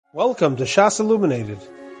Welcome to Shas Illuminated.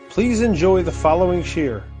 Please enjoy the following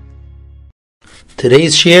shir.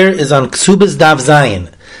 Today's shir is on Kesubos Daf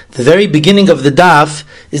Zayin. The very beginning of the daf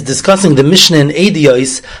is discussing the Mishnah in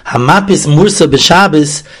Ediyos, Hamapis Mursa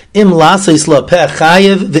B'Shabbos, Im Lasais La Peh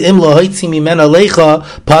Chayev, V'Im Lo Hoitzi Mimena Leicha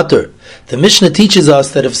Pater. The Mishnah teaches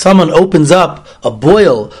us that if someone opens up a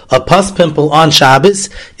boil, a pus pimple on Shabbos,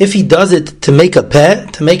 if he does it to make a peh,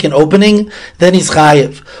 to make an opening, then he's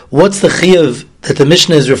chayev. What's the chayev that the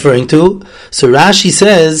Mishnah is referring to? So Rashi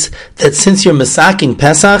says that since you're masaking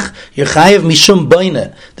Pesach, you're chayev mishum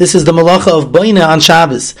boine. This is the malacha of boine on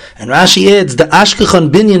Shabbos. And Rashi adds the ashkechon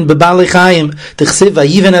binyan bebali chayim, the chsiv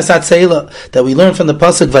vayiven es atzela, that we learn from the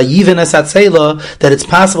pasuk vayiven es atzela that it's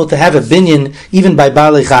possible to have a binyan even by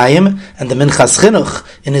bali chayim. And the Minchas Chinuch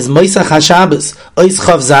in his Moisach HaShabbos Ois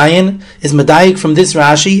Chav Zayin is medayik from this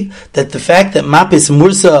Rashi that the fact that Mapis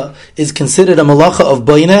Mursa is considered a malacha of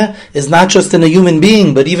boine is not just in a human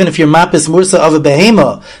being, but even if you're Mapis Mursa of a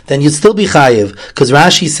behema, then you'd still be chayiv, because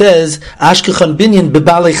Rashi says Ashkechon binyan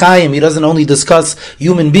bebali chayim. He doesn't only discuss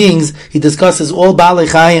human beings, he discusses all bali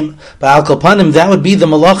chayim. But al kapanim, that would be the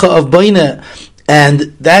malacha of boine,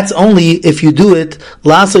 and that's only if you do it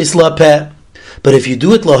lasois la peh. But if you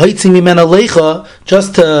do it lahoitzi mimena leicha,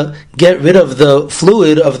 just to get rid of the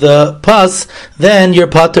fluid of the pus, then you're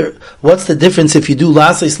pater. What's the difference if you do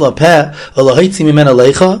laseis lapeh or lahoitzi mimena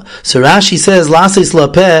leicha? So Rashi says laseis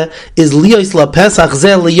lapeh is liyos lapesach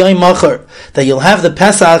zeh liyoy machar, that you'll have the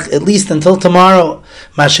Pesach at least until tomorrow.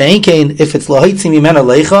 Masha'inkein, if it's lahoitzi mimena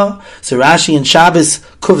leicha, so Rashi in Shabbos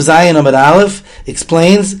Kuf Zayin Amud Aleph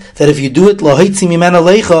explains that if you do it lahoitzi mimena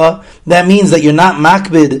leicha, that means that you're not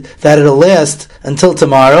makbid that it'll last until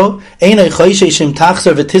tomorrow. You don't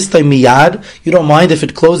mind if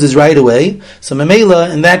it closes right away. So Memela,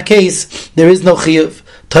 in that case, there is no chiyuv.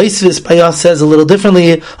 Tosfos Payas says a little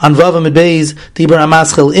differently on Vav Amud Beis Dibur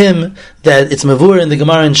Amaschel Im, that it's mavur in the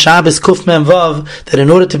Gemara in Shabbos Kuf Mem Vav that in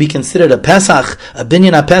order to be considered a Pesach, a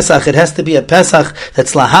binyan a Pesach, it has to be a Pesach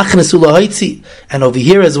that's lahachnes ulahoitzi. And over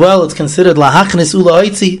here as well, it's considered lahachnes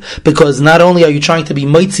ulahoitzi because not only are you trying to be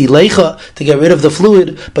moitzi leicha to get rid of the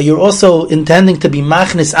fluid, but you're also intending to be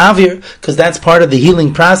machnes avir because that's part of the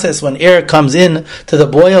healing process when air comes in to the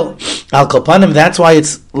boil. Al kopanim, that's why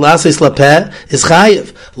it's laseis lapeh is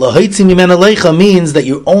chayiv. Lahoitzi mimena leicha means that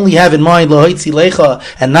you only have in mind lahoitzi leicha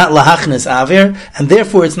and not lahachnes avir, and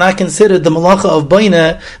therefore it's not considered the malacha of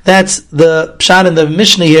boine. That's the pshat in the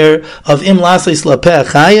Mishnah here of im laseis lapeh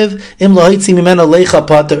chayiv, im lahoitzi mimena leicha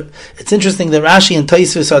pater. It's interesting that Rashi and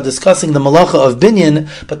Tosfos are discussing the malacha of binyan,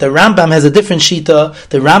 but the Rambam has a different shita.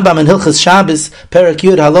 The Rambam in Hilchas Shabbos Perak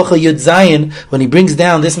Yud Halacha Yud Zayin, when he brings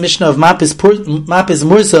down this Mishnah of Mapis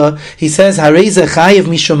Mursa, he says hareze chayiv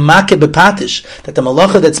mishum makeh bepatish, that the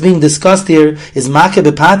malacha that's being discussed here is makeh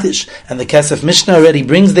bepatish, and the Kesef Mishnah already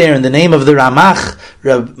brings there in the name of the Ramach,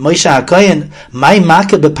 Rab Moshe HaKohen, my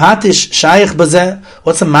makeh bepatish shayach bazeh.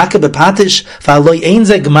 What's a makeh bepatish? V'aloi ein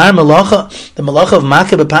ze gmar malacha. The malacha of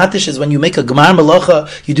makeh bepatish is when you make a gmar malacha,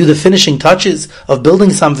 you do the finishing touches of building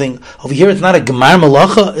something. Over here it's not a gmar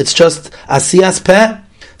malacha, it's just asiyas peh.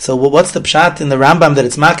 So what's the pshat in the Rambam that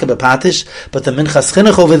it's makeh bepatish? But the Minchas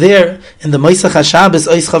Chinuch over there in the Moisach HaShabbos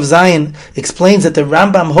Ois Chav Zayin explains that the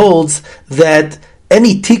Rambam holds that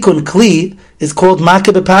any tikkun kli is called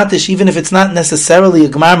makeh bepatish, even if it's not necessarily a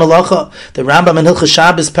gmar malacha. The Rambam in Hilchas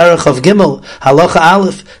Shabbos Perach of Gimel Halacha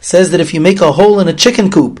Aleph says that if you make a hole in a chicken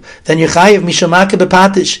coop, then you're chayiv mishum makeh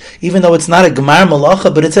bepatish, even though it's not a gmar malacha,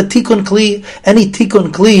 but it's a tikkun kli. Any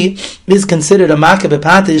tikkun kli is considered a makeh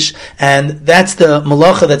bepatish, and that's the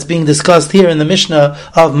malacha that's being discussed here in the Mishnah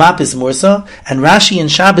of Mapis Mursa. And Rashi in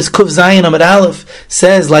Shabbos Kuf Zayin Amud Aleph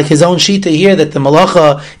says, like his own shita here, that the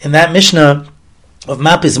malacha in that Mishnah of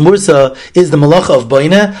Mapis Mursa is the malacha of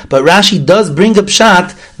boine, but Rashi does bring up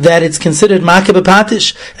pshat that it's considered makeh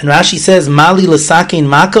bepatish, and Rashi says mali l'sakein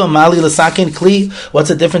makah, mali l'sakein kli. What's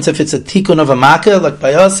the difference if it's a tikkun of a makah like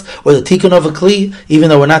by us, or the tikkun of a kli? Even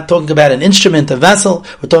though we're not talking about an instrument, a vessel,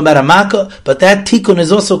 we're talking about a makah, but that tikkun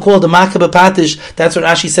is also called a makeh bepatish. That's what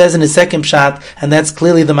Rashi says in his second pshat, and that's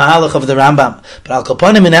clearly the mahalach of the Rambam. But al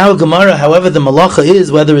kapanim in our Gemara, however the malacha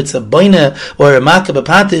is, whether it's a boine or a makeh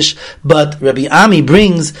bepatish, but Rabbi Ami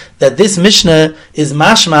brings that this Mishnah is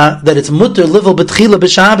mashma that it's mutter livel b'tchila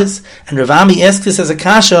b'Shabbos, and Rav Ami asks this as a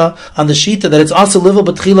kasha on the shita that it's also livel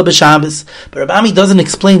b'tchila b'Shabbos. But Rav Ami doesn't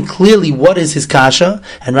explain clearly what is his kasha,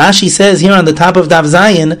 and Rashi says here on the top of Daf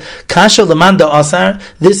Zayin, kasha lemanda asar,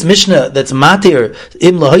 this Mishnah that's matir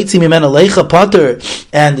im lahoitzi mimena leicha pater,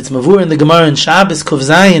 and it's mavur in the Gemara in Shabbos Kuf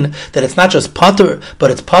Zayin that it's not just pater,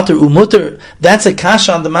 but it's pater umuter. That's a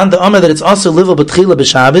kasha on the manda amar that it's also livel b'tchila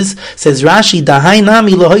b'Shabbos. Says Rashi, da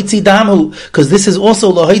V'hainami lohoitzi damu, because this is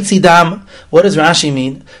also lohoitzi dam. What does Rashi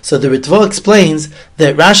mean? So the Ritva explains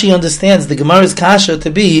that Rashi understands the Gemara's kasha to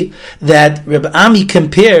be that Reb Ami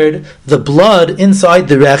compared the blood inside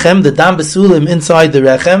the rechem, the dam besulim inside the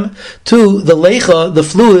rechem, to the lecha, the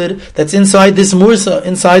fluid that's inside this mursa,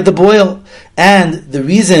 inside the boil. And the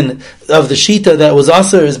reason of the shita that was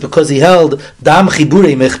aser is because he held dam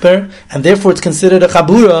chibure michper, and therefore it's considered a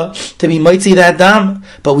chabura to be mitzi that dam.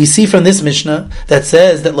 But we see from this Mishnah that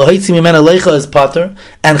says that lohaitzi mimena lecha is pater,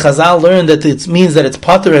 and Chazal learned that it means that it's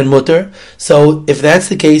pater and mutter. So if that's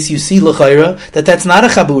the case, you see l'chayra that that's not a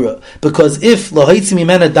chabura, because if lohaitzi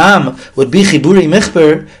mimena dam would be chibure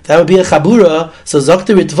michper, that would be a chabura. So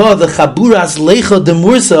Zakter Ritva, the chaburas lecha de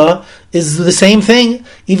mursa, is the same thing,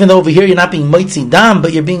 even though over here you're not being mitzi dam,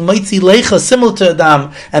 but you're being mitzi lecha, similar to a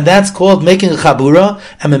dam, and that's called making a chabura,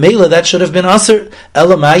 and memela, that should have been aser.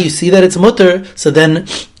 Elamai, you see that it's mutter, so then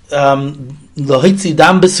lohitzi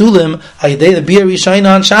dam besulim, hayidei the beer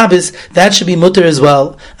rishayna on Shabbos, that should be mutter as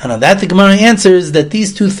well. And on that the Gemara answers that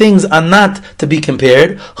these two things are not to be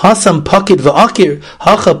compared. Hasam pakid v'akir,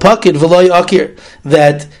 hacha pakid v'loy akir,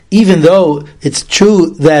 that even though it's true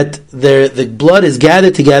that the blood is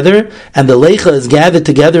gathered together and the lecha is gathered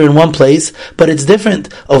together in one place, but it's different.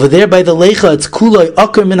 Over there by the lecha, it's kuloi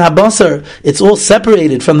akir min habasar. It's all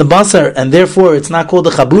separated from the basar, and therefore it's not called a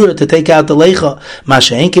chabura to take out the lecha.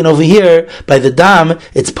 Masha'enkin over here, by the dam,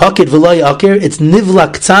 it's pakid v'loy akir, it's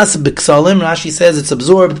nivla ktsas b'ksalim. Rashi says it's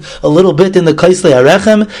absorbed a little bit in the kaislei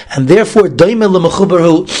harechem, and therefore doime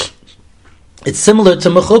l'mechubarhu, it's similar to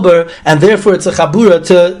mechubar, and therefore it's a chabura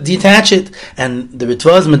to detach it. And the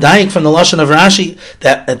Ritva is medayik from the lashon of Rashi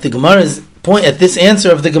that at the Gemara's point, at this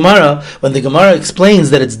answer of the Gemara, when the Gemara explains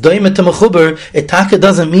that it's doime to mechubar, it taka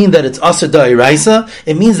doesn't mean that it's aser da'iraisa,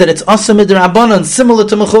 it means that it's aser midrabanan, similar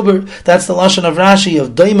to mechubar. That's the lashon of Rashi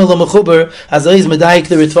of doime la mechubar, as is medayik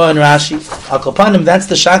the Ritva and Rashi. Akopanim, that's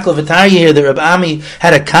the shackle of Atari here. The Reb Ami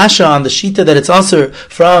had a kasha on the shita that it's aser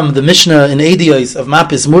from the Mishnah in Ediyos of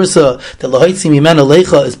Mapis Mursa, that lahoitzi mimena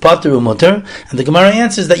lecha is pater umuter, and the Gemara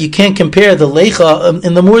answers that you can't compare the lecha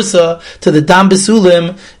in the Mursa to the dam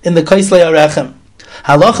besulim in the kaislei rechem.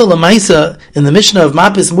 Halacha lemaisa in the Mishnah of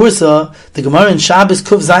Mapis Mursa, the Gemara in Shabbos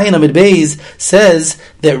Kuf Zayin Amid Beis says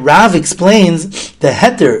that Rav explains the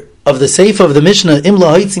heter of the Sefer of the Mishnah im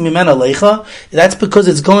lahoitzi mimena lecha. That's because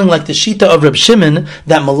it's going like the shita of Reb Shimon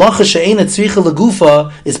that malacha she'ena tzricha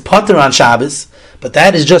legufa is pater on Shabbos. But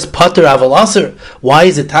that is just pater aval aser. Why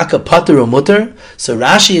is it taka pater or mutter? So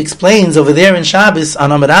Rashi explains over there in Shabbos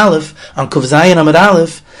on Amud Aleph, on Kuf Zayin Amud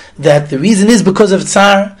Aleph, that the reason is because of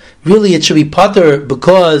tzar. Really, it should be pater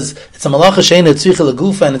because it's a malacha she'ena tzricha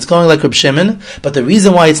legufa and it's going like Reb Shimon. But the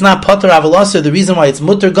reason why it's not pater aval aser, the reason why it's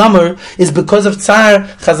mutter gomer, is because of tzar.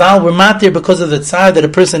 Chazal were matir because of the tzar that a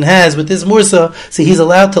person has with his mursa, so he's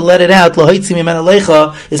allowed to let it out. Lohaitzi mimena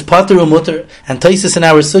lecha is pater or mutter. And Taisus in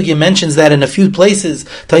our sugya mentions that in a few places.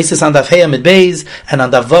 Taisus on Daf Hey Amid Beis and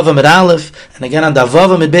on Daf Vav Amid Aleph, and again on Daf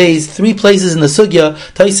Vav Amid Beis, 3 places in the sugya.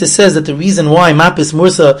 Taisus says that the reason why Mapis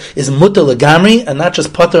Mursa is mutter legamri and not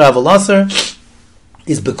just pater aval aser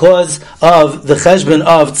is because of the cheshbon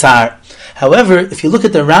of tzar. However, if you look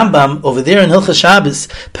at the Rambam over there in Hilchas Shabbos,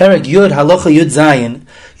 Perek Yud Halacha Yud Zayin,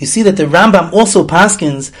 you see that the Rambam also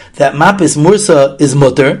paskins that Mapis Mursa is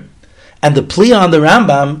mutter. And the plea on the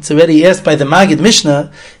Rambam, it's already asked by the Magid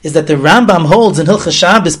Mishnah, is that the Rambam holds in Hilchas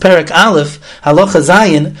Shabbos Perek Aleph, Halacha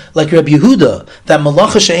Zayin, like Rabbi Yehuda, that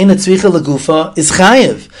Malacha She'ena Tzricha Legufa is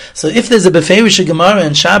Chayev. So if there's a Beferish Gemara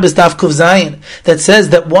in Shabbos Daf Kuf Zayin that says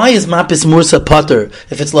that why is Mapis Mursa pater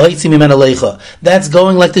if it's Lahoitzi Mimena Leicha? That's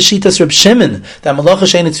going like the Shitas Reb Shimon, that Malacha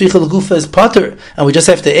She'ena Tzricha Legufa is pater, and we just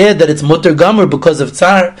have to add that it's Mutter Gomer because of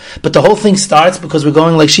Tzar, but the whole thing starts because we're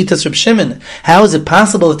going like Shitas Reb Shimon. How is it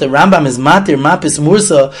possible that the Rambam is matir mapis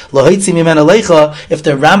mursa lohaitzi mimena lecha if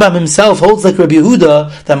the Rambam himself holds like Rabbi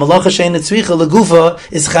Yehuda that malacha she'ena tzricha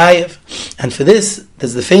legufa is chayev? And for this,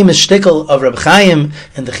 there's the famous shtickle of Reb Chaim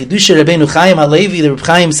and the Chidush Rabbeinu Chaim Halevi, the Reb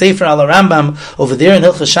Chaim Sefer al Rambam over there in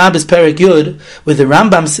Hilchas Shabbos Perek Yud, where the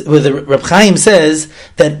Reb Chaim says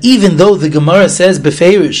that even though the Gemara says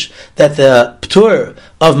beferish that the ptur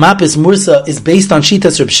of Mapis Mursa is based on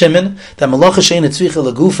Shitas Reb Shimon, that Malacha She'ena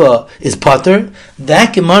Tzricha Legufa is pater,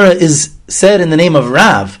 that Gemara is said in the name of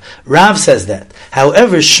Rav. Rav says that.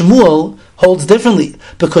 However, Shmuel holds differently,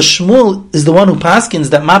 because Shmuel is the one who paskins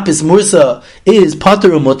that Mapis Mursa is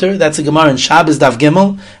pater or mutter. That's a Gemara in Shabbos Daf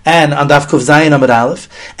Gimel and on Daf Kuf Zayin Amud Aleph.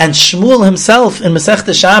 And Shmuel himself in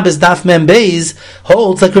Masechta Shabbos Daf Mem Beis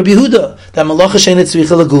holds like Rabbi Yehuda that Malacha She'ena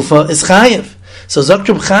Tzricha Legufa is chayev. So Zok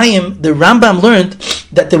Reb Chaim, the Rambam learned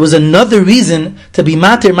that there was another reason to be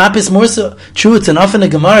matir mapis mursa. True, it's enough in the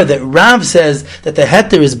Gemara that Rav says that the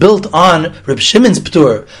heter is built on Reb Shimon's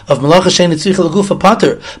ptur of malacha shein tzricha l'gufa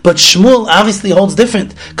pater, but Shmuel obviously holds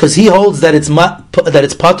different, because he holds that it's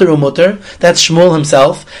pater or mutter. That's Shmuel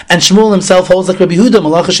himself, and Shmuel himself holds like Rabbi Yehuda,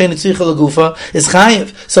 malacha shein tzricha l'gufa is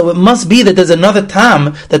chayiv. So it must be that there's another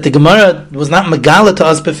tam that the Gemara was not megala to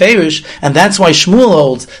us beferish, and that's why Shmuel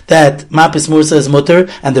holds that mapis mursa is mutter,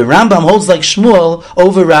 and the Rambam holds like Shmuel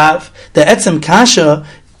over Rav. The etzem kasha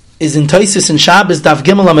is in Taisus and Shabbos Daf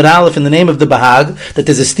Gimel Amid Aleph in the name of the Bahag, that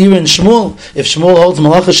there's a steer in Shmuel. If Shmuel holds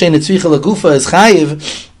malacha shein tzricha l'gufa is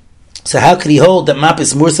chayiv, so how could he hold that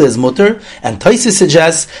mapis mursa is mutter? And Taisus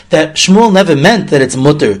suggests that Shmuel never meant that it's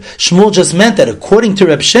mutter. Shmuel just meant that according to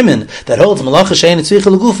Reb Shimon, that holds malacha shein tzricha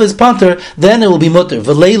l'gufa is pater, then it will be mutter.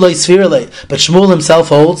 V'lei loy sfirelei. But Shmuel himself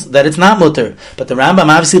holds that it's not mutter. But the Rambam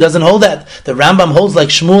obviously doesn't hold that. The Rambam holds like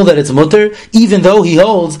Shmuel that it's mutter, even though he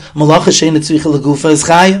holds malacha shein tzricha l'gufa is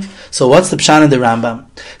chayiv. So what's the pshan in the Rambam?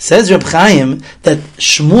 Says Reb Chaim that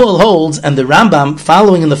Shmuel holds, and the Rambam,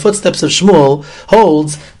 following in the footsteps of Shmuel,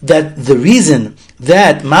 holds that the reason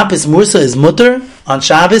that mapis mursa is mutter on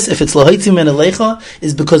Shabbos, if it's lohitzim and alecha,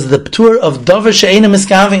 is because of the ptur of davar she'ena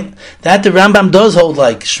miskavin. That the Rambam does hold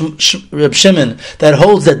like Reb Shimon, that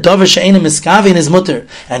holds that davar she'ena miskavin is mutter.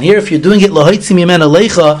 And here, if you're doing it lohitzim and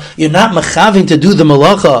alecha, you're not mechavin to do the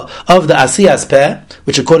malacha of the asiyas peh,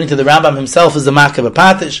 which according to the Rambam himself is the makah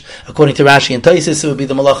b'patish. According to Rashi and Taisus, it would be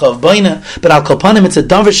the malacha of baina. But al kolpanim, it's a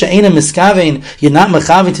davar she'ena miskavin. You're not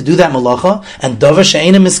mechavin to do that malacha, and davar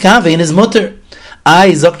she'ena miskavin is mutter.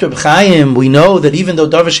 Zok Reb Chaim, we know that even though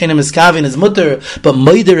davar she'ena miskavin is mutter, but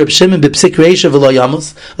moider Reb Shimon b'psik reisha v'lo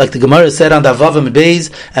yamus, like the Gemara said on Avrohom and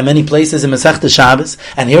Beis and many places in Masechta Shabbos,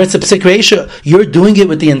 and here it's a psik reisha. You're doing it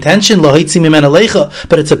with the intention lohitzim imen alecha,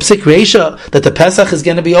 but it's a psik reisha that the Pesach is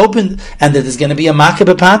going to be opened and that there's going to be a makah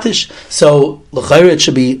b'patish. So l'chayra it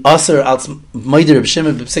should be aser al moider Reb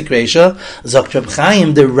Shimon b'psik reisha. Zok Reb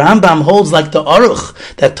Chaim, the Rambam holds like the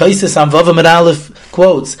Aruch that Taisus on Avrohom and Aleph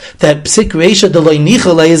quotes that psik reisha de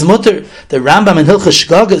is mutter. The Rambam in Hilchos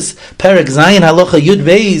Shgagas, Perek Zayin Halacha Yud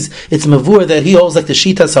Beis, it's mavur that he holds like the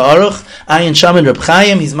Shitas Ha'aruch, Ayin Shaman Reb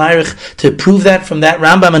Chaim, he's ma'arich to prove that from that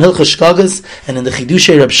Rambam in Hilchos Shgagas, and in the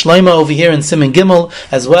Chidushei Reb Shlomo over here in Siman Gimel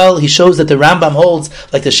as well, he shows that the Rambam holds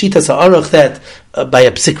like the Shitas Ha'aruch that by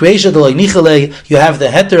a psik reisha d'lo nichale, you have the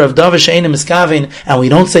heter of davar she'ena miskavin, and we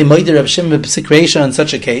don't say moider Reb Shimon b'psik reisha in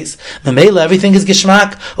such a case. Memela, everything is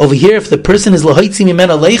geshmak. Over here, if the person is lohitzim imen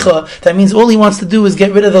alecha, that means all he wants to do is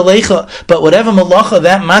get rid of the lecha. But whatever malacha,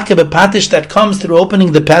 that makah b'patish that comes through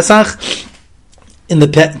opening the Pesach,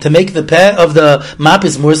 to make the peh of the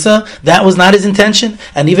mapis mursa, that was not his intention.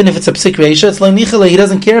 And even if it's a psik reisha, it's lo nichale, he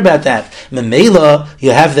doesn't care about that. Memela,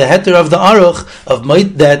 you have the heter of the aruch of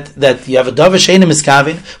that you have a davar she'ena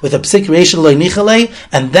miskavin with a psik reisha lo nichale,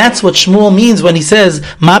 and that's what Shmuel means when he says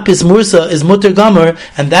mapis mursa is mutter gomer,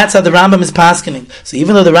 and that's how the Rambam is paskening. So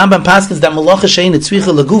even though the Rambam paskens that malacha she'ena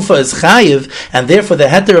tzricha legufa is chayiv, and therefore the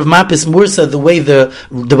heter of mapis mursa,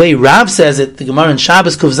 the way Rav says it, the Gemara in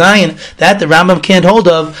Shabbos Kuf Zayin, that the Rambam can't hold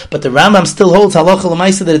of, but the Rambam still holds halacha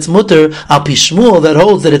l'maisa that it's mutter al pi Shmuel that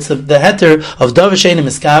holds that it's the heter of davar she'ena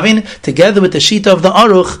miskavin, together with the shita of the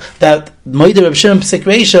aruch that moider Reb Shimon psik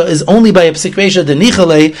reisha is only by a psik reisha de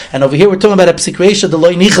nichale, and over here we're talking about a psik reisha de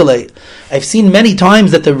loy nichale. I've seen many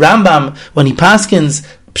times that the Rambam, when he paskins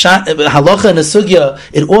halacha in a sugya,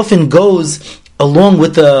 it often goes along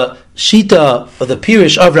with the Shita or the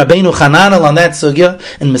Pirish of Rabbeinu Chananel on that sugya,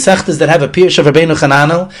 and Masechtas that have a Pirish of Rabbeinu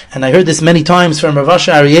Chananel, and I heard this many times from Rav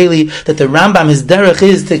Asher Arieli, that the Rambam, his derech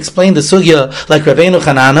is to explain the sugya like Rabbeinu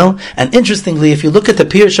Chananel. And interestingly, if you look at the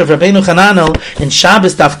Pirish of Rabbeinu Chananel in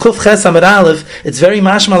Shabbos Daf Kuf Ches Amud Aleph, it's very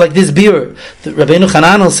mashma like this biur. Rabbeinu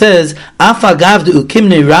Chananel says, Afa gav de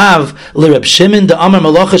ukimne Rav le Reb Shimon de Amar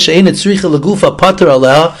Malacha she'enet tzricha legufa pater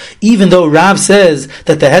aleh, even though Rav says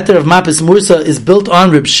that the heter of Mapis Mursa is built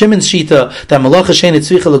on Reb Shimon's shita that malacha she'enet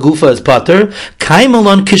tzricha legufa is pater.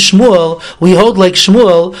 Kaimalon kishmuel, we hold like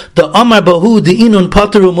Shmuel the Amar bahu de inun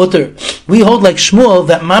pater umuter. We hold like Shmuel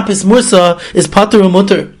that Mapis Mursa is pater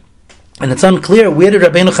umuter. And it's unclear where did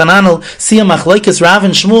Rabbeinu Chananel see a machlokes Rav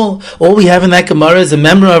and Shmuel. All we have in that Gemara is a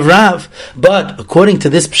memra of Rav. But according to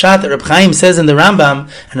this pshat that Reb Chaim says in the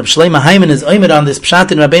Rambam, and Reb Shlomo Hayman is oimed on this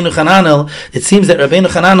pshat in Rabbeinu Chananel, it seems that Rabbeinu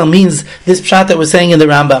Chananel means this pshat that we're saying in the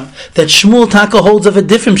Rambam, that Shmuel Taka holds of a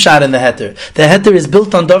different pshat in the heter. The heter is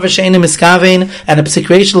built on davar she'ena miskavein and a psik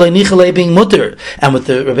reisha lo nichale being mutter. And what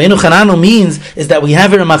the Rabbeinu Chananel means is that we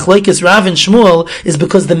have here a machlokes Rav and Shmuel is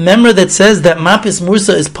because the memra that says that Mapis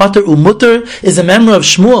Mursa is pater umutter mutter is a member of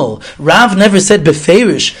Shmuel. Rav never said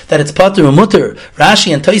beferish that it's pater or mutter.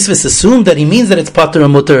 Rashi and Tosfos assumed that he means that it's pater or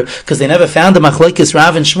mutter because they never found a machlokes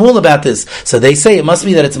Rav and Shmuel about this. So they say it must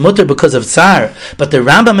be that it's mutter because of tsar. But the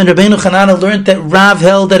Rambam and Rabbeinu Chanana learned that Rav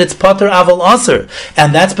held that it's pater aval aser,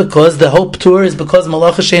 and that's because the whole ptur is because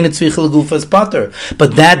malacha shein tzricha l'gufa is pater.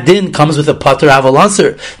 But that din comes with a pater aval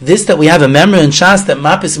aser. This that we have a member in Shas that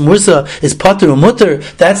mapis mursa is pater or mutter,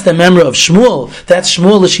 that's the member of Shmuel. That's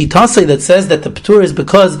Shmuel l'shitase that says that the ptur is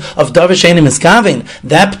because of davar shein miskavin.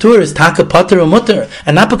 That ptur is taka pater or mutter,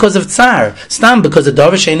 and not because of tsar. Stam because of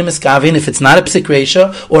davar shein miskavin. If it's not a psik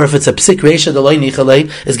reisha, or if it's a psik reisha, the loy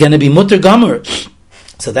nichalei is going to be mutter gomer.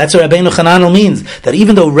 So that's what Rabbeinu Chananel means, that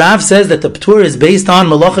even though Rav says that the ptur is based on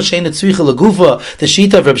malacha shein tzricha legufa, the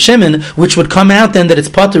shita of Reb Shimon, which would come out then that it's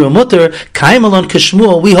pater or mutter, kaimalon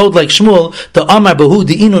k'Shmuel, we hold like Shmuel, the Amar Bahu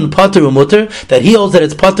the Inun pater or mutter, that he holds that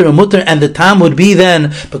it's pater or mutter, and the tam would be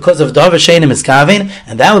then because of davar shein miskavin,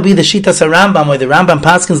 and that would be the shita Rambam, where the Rambam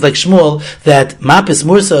paskins like Shmuel that mapis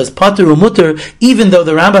mursa is pater or mutter, even though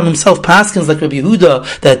the Rambam himself paskins like Rabbi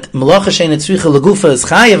Yehuda that malacha shein tzricha legufa is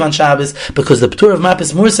chayev on Shabbos because the ptur of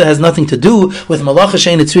mapis mursa has nothing to do with malacha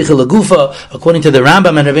shein tzricha legufa. According to the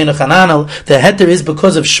Rambam and Rabbeinu Chananel, the heter is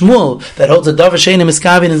because of Shmuel that holds a davar shein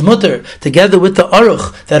miskavin is mutter, together with the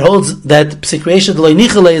Aruch that holds that psik reisha d'lo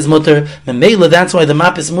nichale is mutter. Memela, that's why the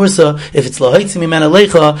mapis mursa, if it's lahoitzi mimena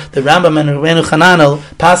leicha, the Rambam and Rabbeinu Chananel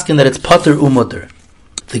paskin that it's pater umutter.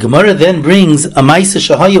 The Gemara then brings a Maisa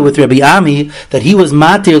Shahaya with Rabbi Ami that he was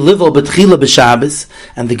matir livel betchila b'Shabbos,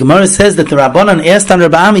 and the Gemara says that the Rabbanan asked on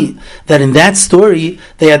Rabbi Ami that in that story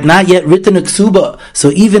they had not yet written a ksuba,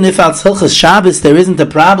 so even if al tzilchas Shabbos there isn't a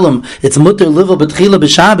problem, it's mutter livel betchila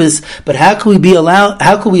b'Shabbos. But how could we allow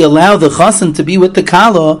the chassan to be with the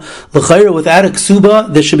kala l'chayra without a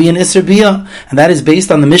ksuba? There should be an iser bia, and that is based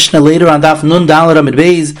on the Mishnah later on Daf Nun Daled Amud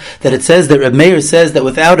Beis that it says that Reb Meir says that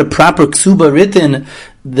without a proper ksuba written,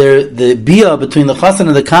 the bia between the chassan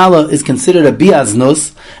and the kala is considered a bia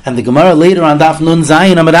znus, and the Gemara later on Daf Nun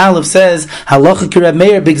Zayin Amud Aleph says halacha kireb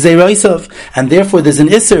meir b'gzei roisav, and therefore there's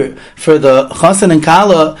an iser for the chassan and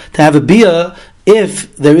kala to have a bia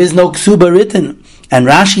if there is no ksuba written. And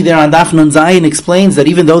Rashi there on Daf Nun Zayin explains that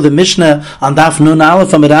even though the Mishnah on Daf Nun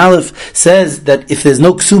Aleph Amud Aleph says that if there's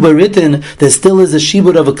no ksuba written, there still is a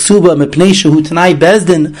shibud of a ksuba mepnei shehu tanai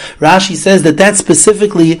bezdin, Rashi says that that's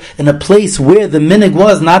specifically in a place where the minig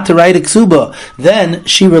was not to write a ksuba. Then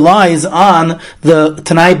she relies on the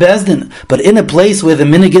tanai bezdin. But in a place where the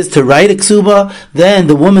minig is to write a ksuba, then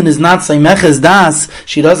the woman is not saymeches das.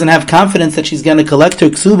 She doesn't have confidence that she's going to collect her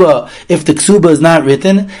ksuba if the ksuba is not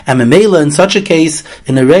written. And memela, in such a case,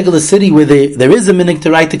 in a regular city where there is a minig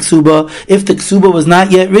to write the ksuba, if the ksuba was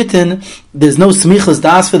not yet written, there's no smichas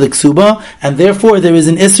das for the ksuba, and therefore there is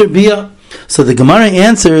an iser bia. So the Gemara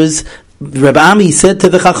answers, Rabbi Ami said to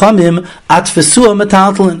the Chachamim, Atfesua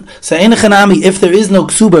metaltalin. So Einachanami, if there is no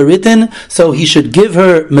ksuba written, so he should give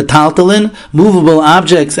her metaltalin, movable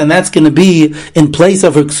objects, and that's going to be in place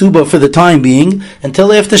of her ksuba for the time being,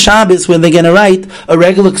 until after Shabbos when they're going to write a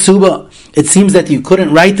regular ksuba. It seems that you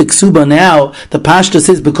couldn't write the ksuba now. The pashtus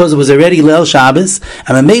is because it was already Leil Shabbos.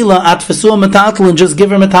 And Mamela atfesua metaltalin, just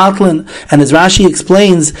give her metaltalin. And as Rashi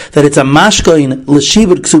explains that it's a mashkoin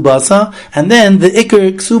l'shibud ksubasa, and then the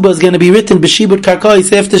ikr ksuba is going to be written b'shibud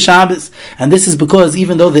karkois after Shabbos. And this is because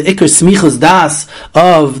even though the ikr smichus das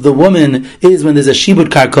of the woman is when there's a shibud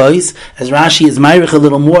karkois, as Rashi is myrich a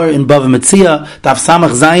little more in Bava Metzia, Daf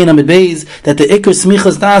Samach Zayin Amud Beis, that the ikr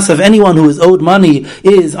smichus das of anyone who is owed money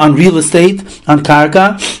is on real estate, on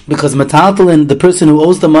karka, because metaltalin, the person who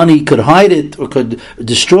owes the money could hide it or could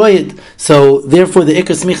destroy it, so therefore the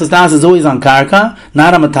ikar smichas das is always on karka,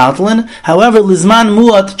 not on metaltalin. However, lizman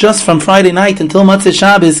muat, just from Friday night until Matzah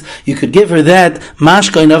Shabbos, you could give her that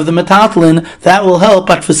mashkain of the metaltalin, that will help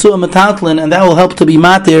at fesua metaltalin, and that will help to be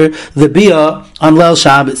matir the bia on Leil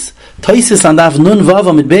Shabbos. Taisis on Daf Nun Vav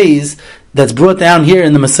Amud Beis, that's brought down here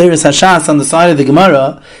in the Maseres Hashas on the side of the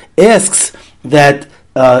Gemara, asks that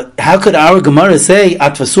how could our Gemara say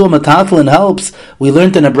atfasua metaltalin helps? We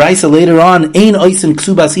learned in a brisa later on, ein oisin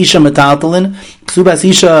ksubas isha metaltalin. Ksubas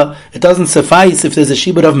isha, it doesn't suffice if there's a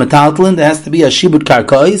shibud of metaltalin. There has to be a shibud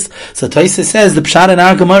karkois. So Taisa says the pshat in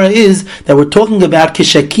our Gemara is that we're talking about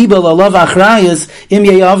kishakibel alav achrayas im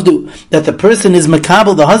yeyavdu, that the person is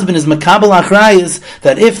makabel, the husband is makabel achrayas,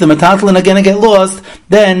 that if the metaltalin are going to get lost,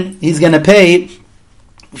 then he's going to pay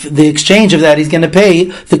the exchange of that. He's going to pay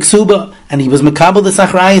the ksuba. and he was makabel the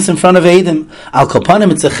Sachrayas in front of Eidim. Al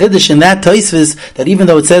Kopanim, it's a chiddush in that Tosfos that even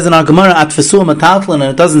though it says in our Gemara atfesu metaltlin, and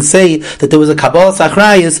it doesn't say that there was a Kabbalah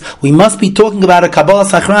Sachrayas, we must be talking about a Kabbalah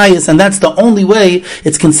Sachrayas, and that's the only way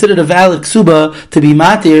it's considered a valid ksuba to be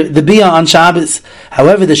matir the bia on Shabbos.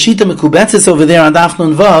 However, the Shita Mekubetzis over there on Daf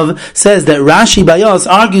Nun Vav says that Rashi Bayos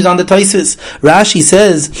argues on the Tosfos. Rashi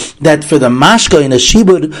says that for the mashkoin, a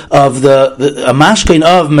shibud of a mashkoin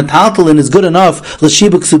of metaltalin is good enough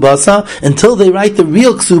l'shibud ksubasa until they write the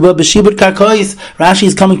real ksuba b'shibud karkois. Rashi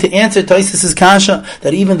is coming to answer Tosfos' kasha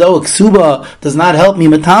that even though a ksuba does not help me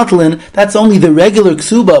metaltalin, that's only the regular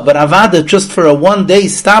ksuba, but avada just for a 1 day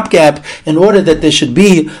stopgap in order that there should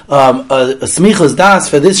be a smichas das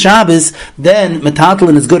for this Shabbos, then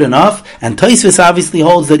metaltalin is good enough. And Tosfos obviously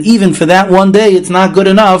holds that even for that 1 day it's not good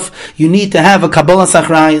enough. You need to have a Kabbalah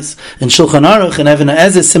Sachrayas. In Shulchan Aruch and Even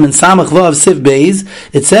HaEzes Siman Samach Vav Siv Beis,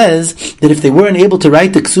 it says that if they weren't able to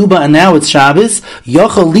write the ksuba and now it's Shabbos,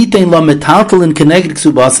 yochel litein la metaltalin keneged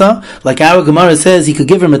ksubasa, like our Gemara says he could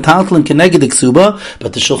give her metaltalin keneged ksuba,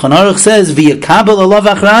 but the Shulchan Aruch says via kabel alav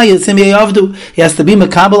achrayas im yavdu, he has to be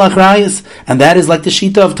mekabel achrayas, and that is like the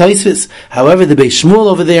shita of Tosfos. However, the Beis Shmuel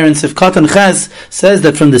over there in Sivkat and Ches says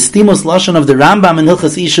that from the stimos lashon of the Rambam in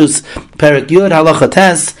Hilchas Ishus Perek Yud Halacha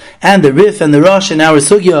Tes and the Rif and the Rosh in our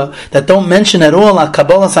Sugya that don't mention at all a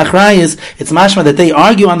Kabbalah Sachrayas, it's mashma that they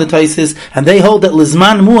argue on the Tosfos and they hold that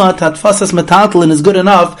Lizman Muat Hatfasas Metaltalin is good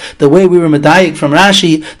enough, the way we were medayik from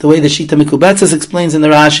Rashi, the way the Shita Mekubetzis explains in the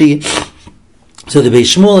Rashi. So the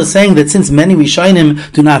Beis Shmuel is saying that since many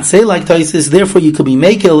Rishonim do not say like Tosfos, therefore you could be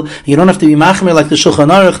Mekel, you don't have to be Machmer like the Shulchan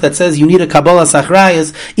Aruch that says you need a Kabbalah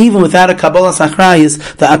Sachrayas. Even without a Kabbalah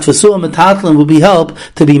Sachrayas, the Atfasua Metatlan will be help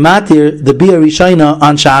to be Matir, the Bia Rishayna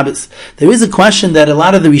on Shabbos. There is a question that a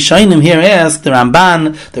lot of the Rishonim here ask, the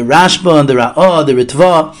Ramban, the Rashba, and the Ra'ah, the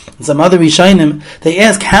Ritva, and some other Rishonim, they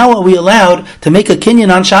ask how are we allowed to make a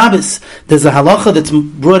kinyan on Shabbos? There's a halacha that's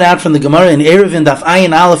brought out from the Gemara in Erevin, Daf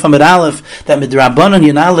Ayin Aleph Amid Aleph, that Rabbanon,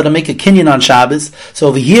 you're not allowed to make a kinyan on Shabbos. So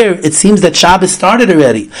over here, it seems that Shabbos started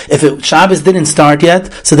already. If Shabbos didn't start yet,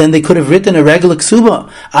 so then they could have written a regular ksuba.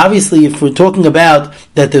 Obviously, if we're talking about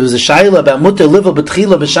that there was a shayla about mutter liva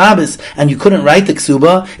b'tchila b'Shabbos, and you couldn't write the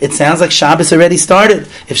ksuba, it sounds like Shabbos already started.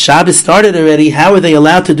 If Shabbos started already, how are they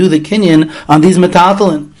allowed to do the kinyan on these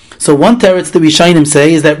metaltalin? So one teretz the Rishonim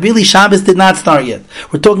say is that really Shabbos did not start yet.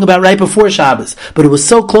 We're talking about right before Shabbos, but it was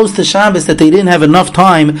so close to Shabbos that they didn't have enough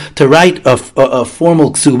time to write a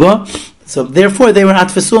formal ksuba. So therefore they were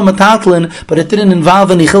atfesu metaltalin, but it didn't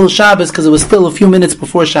involve any chil Shabbos because it was still a few minutes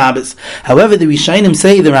before Shabbos. However, the Rishonim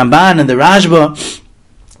say, the Ramban and the Rashba,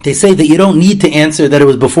 they say that you don't need to answer that it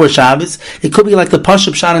was before Shabbos. It could be like the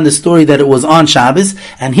Pashup Shah in the story that it was on Shabbos.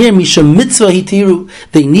 And here, Mishum Mitzvah Hitiru,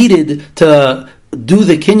 they needed to do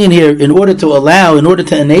the kinyan here in order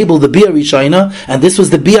to enable the Bia Rishayna, and this was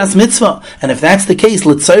the Bias Mitzvah. And if that's the case,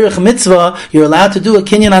 L'tzarech Mitzvah, you're allowed to do a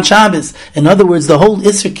kinyan on Shabbos. In other words, the whole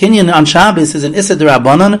Isser kinyan on Shabbos is an Isser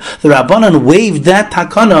D'Rabbanan. The Rabbanan waived that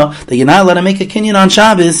takana that you're not allowed to make a kinyan on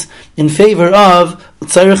Shabbos in favor of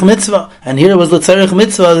L'tzarech Mitzvah. And here was L'tzarech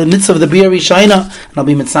Mitzvah, the Mitzvah of the Bia Rishayna. And I'll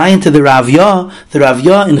be mitzayin to the Ravya. The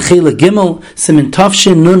Ravya in Chela Gimel, Simin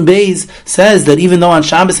Tavshin Nun Beis, says that even though on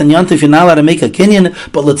Shabbos and Yontif you're not allowed to make a kinyan,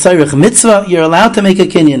 but L'tzarech Mitzvah, you're allowed to make a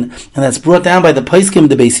kinyan. And that's brought down by the Paiskim,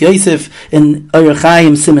 the Beis Yosef, in Oyer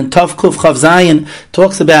Chaim, Simin Tav Kuf Chav Zayin,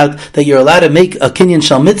 talks about that you're allowed to make a kinyan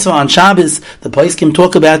shal mitzvah on Shabbos. The Paiskim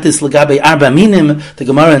talk about this, L'gabe Arba Minim. The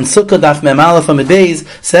Gemara in Sukkah, Daf Mem Aleph Amid Beis,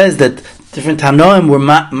 says that different Tanoim were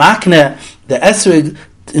makne, the esrig,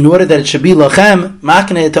 in order that it should be lachem,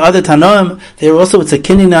 makne to other Tanoim. There also it's a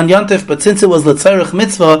kinyan on Yontif, but since it was l'tzarech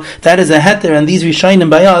mitzvah, that is a heter, and these Rishonim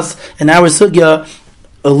by us, in our sugya,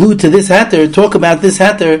 allude to this heter, talk about this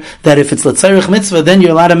heter, that if it's l'tzarech mitzvah, then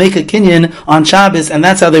you're allowed to make a kinyan on Shabbos, and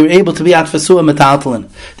that's how they were able to be atfasua metaltalin.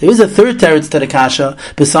 There is a third teretz to the kasha,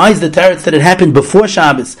 besides the teretz that it happened before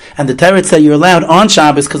Shabbos, and the teretz that you're allowed on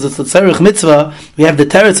Shabbos, because it's l'tzarech mitzvah. We have the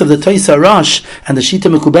teretz of the Toisa Rosh, and the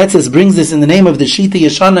Shita Mekubetzis brings this in the name of the Shita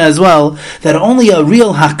Yeshana as well, that only a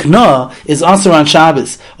real hakna is also on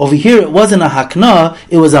Shabbos. Over here it wasn't a hakna,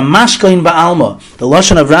 it was a mashkain ba'alma. The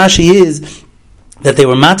lashon of Rashi is that they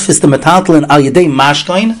were matfis the metaltalin al yedei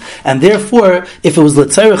mashkain, and therefore, if it was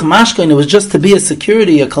l'tzarech mashkain, it was just to be a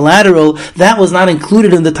security, a collateral, that was not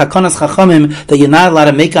included in the takanas chachamim, that you're not allowed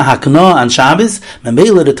to make a hakna on Shabbos.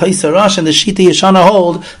 Memela, the Toisa Rosh and the Shita Yeshana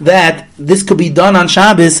hold that this could be done on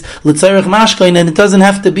Shabbos, l'tzarech mashkain, and it doesn't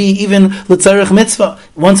have to be even l'tzarech mitzvah.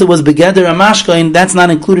 Once it was begeder a mashkain, that's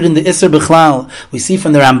not included in the Isser B'chlal. We see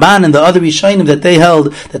from the Ramban and the other Rishonim that they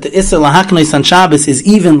held that the Isser lahaknais on Shabbos is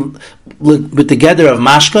even with the geder of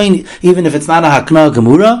mashkoin, even if it's not a hakna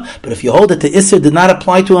gemura. But if you hold that the Isser did not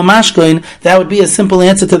apply to a mashkoin, that would be a simple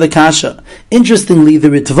answer to the kasha. Interestingly, the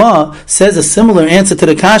Ritva says a similar answer to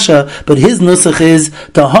the kasha, but his nusach is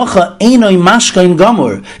tahacha einoi mashkoin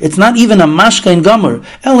gamur. It's not even a mashkoin gamur.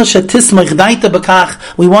 Ela shetismach daita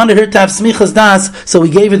bekach. We wanted her to have smichas das, so we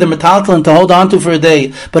gave her the metaltalin to hold on to for a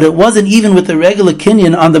day. But it wasn't even with the regular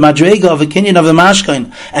kinyan on the madrega of a kinyan of the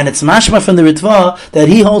mashkoin. And it's mashma from the Ritva that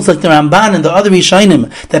he holds like the Ramban and the other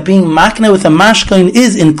Rishonim, that being makna with a mashkoin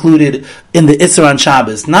is included in the Isser on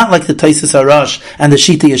Shabbos, not like the Taisus Harash and the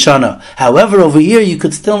Shita Yeshana. However, over here you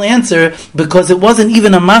could still answer because it wasn't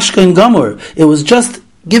even a mashkoin gamur. It was just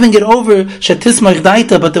giving it over shetismach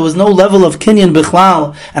daita, but there was no level of kinyan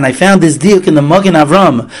bichlal. And I found this diuk in the Magen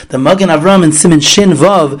Avrohom. The Magen Avrohom in Siman Shin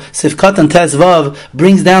Vav, Sifkat and Tes Vav,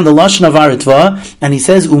 brings down the lashon of our Ritva, and he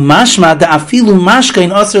says umashma da afilu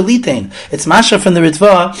mashkain aser litain. It's masha from the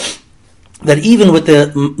Ritva that even with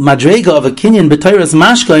the madrega of a kinyan b'tayras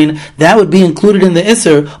mashkain, that would be included in the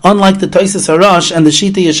Isser, unlike the Taisus Harash and the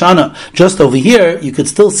Shita Yeshana. Just over here, you could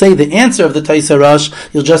still say the answer of the Taisus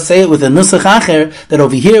Harash, you'll just say it with a nusach acher, that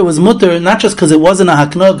over here was mutter, not just because it wasn't a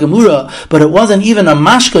hakna gemura, but it wasn't even a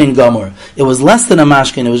mashkain gamur. It was less than a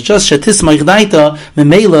mashkain, it was just shatis ma'chdaita,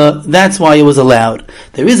 memela, that's why it was allowed.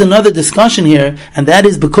 There is another discussion here, and that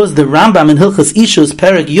is because the Rambam in Hilchas Ishus,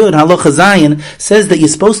 Perek Yud, Halacha Zayin, says that you're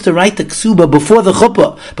supposed to write the ksuba before the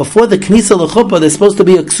chuppah, before the knisa l'chuppah, there's supposed to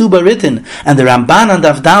be a ksuba written, and the Ramban on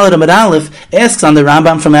Daf Daled Amud Aleph asks on the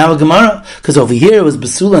Rambam from our Gemara, because over here it was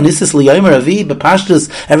besula nisis liyomer avi, bepashtus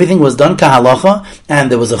everything was done kahalacha, and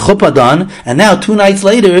there was a chuppah done, and now 2 nights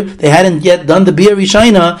later they hadn't yet done the bia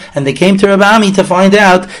rishayna, and they came to Rabbi Ami to find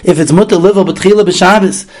out if it's mutter liva b'tchila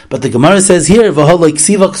b'Shabbos. But the Gemara says here v'holoi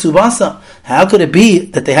ksiva ksubasa. How could it be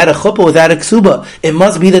that they had a chuppah without a ksuba? It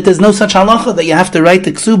must be that there's no such halacha that you have to write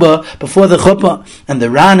the ksuba before the chuppah. And the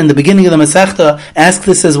Ran in the beginning of the Masechta asks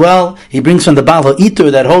this as well. He brings from the Baal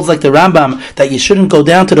HaItur that holds like the Rambam that you shouldn't go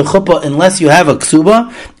down to the chuppah unless you have a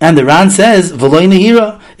ksuba. And the Ran says, V'loi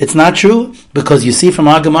nehira. It's not true, because you see from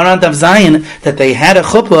our Gemara and Daf Zayin that they had a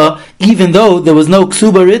chuppah even though there was no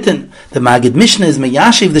ksuba written. The Magid Mishnah is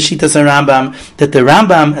meyashiv the Shitas Rambam, that the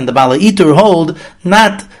Rambam and the Baal HaItur hold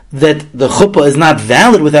not that the chuppah is not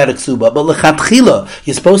valid without a ksuba, but lechatchila,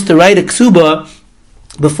 you're supposed to write a ksuba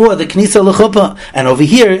before the knisa l'chuppah. And over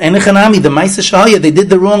here, Enechanami, the Maisa Shahaya, they did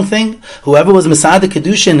the wrong thing. Whoever was Masada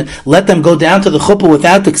Kedushin, let them go down to the chuppah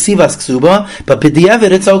without the ksivas ksuba, but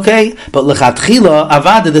b'diavad it's okay. But lechatchila,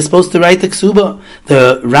 avada, they're supposed to write the ksuba.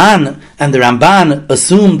 The Ran and the Ramban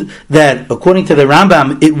assumed that, according to the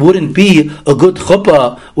Rambam, it wouldn't be a good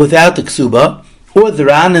chuppah without the ksuba. Or the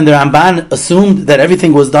Ran and the Ramban assumed that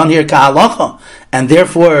everything was done here ka'halacha, and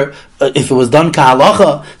therefore, if it was done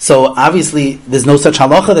ka'halacha, so obviously there's no such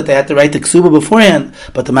halacha that they had to write the ksuba beforehand.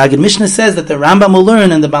 But the Magid Mishnah says that the Rambam will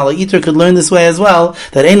learn, and the Baal HaItur could learn this way as well,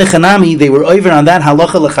 that Einechanami, they were over on that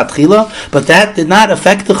halacha lechatchila, but that did not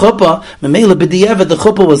affect the chuppah. Memela b'diavad, the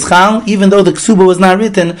chuppah was chal, even though the ksuba was not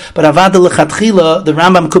written, but avada lechatchila, the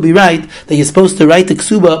Rambam could be right, that you're supposed to write the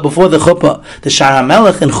ksuba before the chuppah. The Shar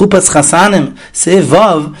HaMelech in Chupas Chasanim, Seif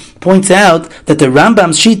Vav, points out that the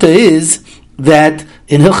Rambam's shita is that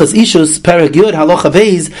in Hilchas Ishus, Perek Yud, Halacha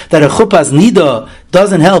Beis, that a chuppah's nida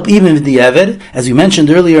doesn't help even with the Eved, as we mentioned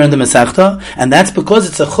earlier in the Masechta, and that's because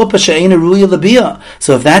it's a chuppah she'eina ruya l'biyah.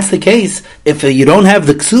 So if that's the case, if you don't have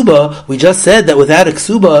the ksuba, we just said that without a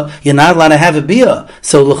ksuba, you're not allowed to have a biyah.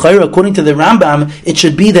 So l'chayra, according to the Rambam, it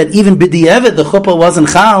should be that even b'di Eved, the chuppah wasn't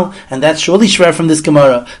chal, and that's surely shver from this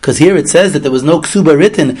Gemara, because here it says that there was no ksuba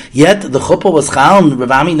written, yet the chuppah was chal, and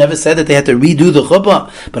Rav Ami never said that they had to redo the chuppah.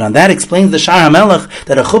 But on that explains the Shar HaMelech,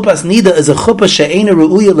 that a chuppah's nida is a chuppah she'eina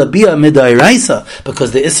ruya l'biyah midairaisa,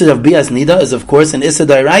 because the Isser of Bias Nida is of course an Isser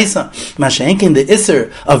Dairaisa. Mashenkin, the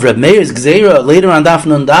Isser of Reb Meir's Gzeira, later on Daf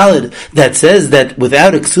Nun Daled, that says that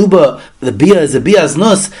without a Ksuba, the Bia is a Bias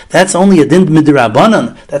Nus, that's only a Din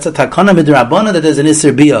Midrabanan, that's a Takana Midrabanan that is an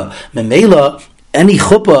Isser Bia. Memela, any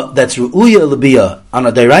chuppah that's ru'uya l'biyah on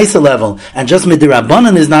a deraisa level, and just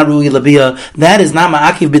midirabanan is not ru'uya l'biyah, that is not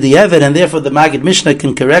ma'akiv b'di'evet, and therefore the Magid Mishnah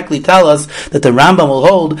can correctly tell us that the Rambam will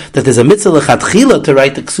hold that there's a mitzvah l'chatchila to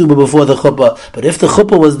write the ksuba before the chuppah, but if the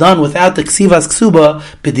chuppah was done without the ksivas ksuba,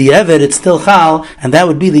 b'di'evet it's still chal, and that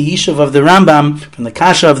would be the yishuv of the Rambam, from the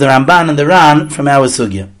kasha of the Ramban and the Ran, from our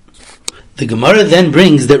sugya. The Gemara then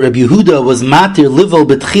brings that Rabbi Yehuda was matir livel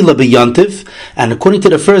betchila beyantiv, and according to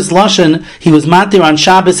the first lashon, he was matir on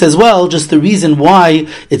Shabbos as well. Just the reason why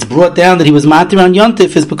it's brought down that he was matir on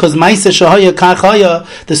Yontif is because Maisa Shahaya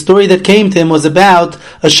Kachaya, the story that came to him was about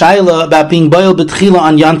a shaila about being boil betchila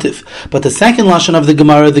on Yontif. But the second lashon of the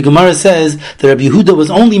Gemara says that Rabbi Yehuda was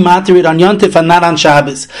only matir it on Yontif and not on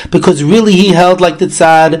Shabbos, because really he held like the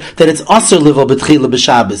tzad that it's aser livel betchila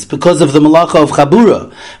b'Shabbos because of the malacha of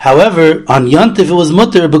chabura. However, on Yontif it was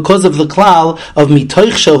mutter because of the klal of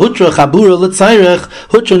mitoich shel hutra chabura l'tzayrech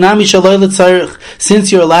hutra nami shaloi l'tzayrech.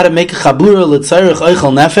 Since you're allowed to make a chabura l'tzayrech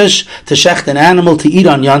oichel nefesh, to shecht an animal to eat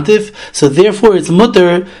on Yontif, so therefore it's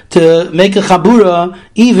mutter to make a chabura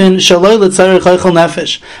even shaloi l'tzayrech oichel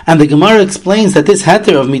nefesh. And the Gemara explains that this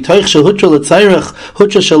heter of mitoich shel hutra l'tzayrech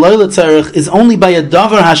hutra shaloi l'tzayrech is only by a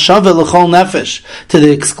davar hashava l'chol nefesh, to the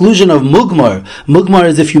exclusion of mugmar. Mugmar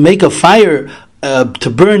is if you make a fire to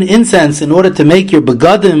burn incense in order to make your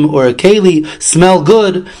begadim or a keli smell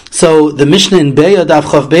good. So the Mishnah in Beya Daf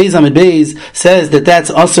Chav Beis Amid Beis says that that's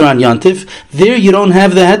aser on Yontif. There you don't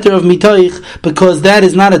have the heter of mitoich because that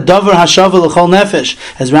is not a davar hashava l'chol nefesh.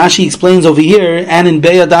 As Rashi explains over here and in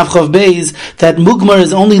Beya Daf Chav Beis, that mugmar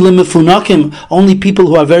is only limefunakim, only people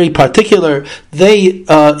who are very particular, they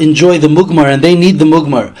enjoy the mugmar and they need the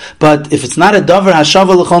mugmar. But if it's not a davar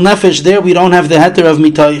hashava l'chol nefesh, there we don't have the heter of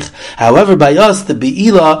mitoich. However, by us, the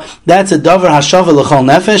be'ila, that's a davar hashava l'chol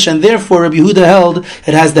nefesh, and therefore Rabbi Yehuda held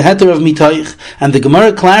it has the heter of mitoich. And the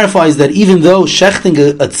Gemara clarifies that even though shechting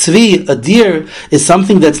a tzvi, a deer, is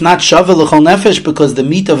something that's not shava l'chol nefesh because the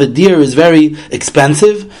meat of a deer is very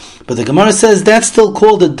expensive, but the Gemara says that's still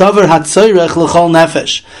called a davar hatzayrech l'chol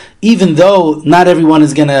nefesh. Even though not everyone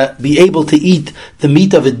is going to be able to eat the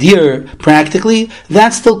meat of a deer practically,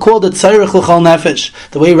 that's still called a tzayrech l'chol nefesh.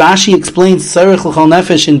 The way Rashi explains tzayrech l'chol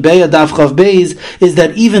nefesh in Beya Daf Chav Beis is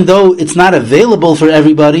that even though it's not available for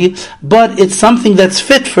everybody, but it's something that's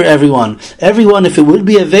fit for everyone. Everyone, if it would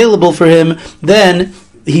be available for him, then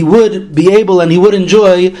he would be able and he would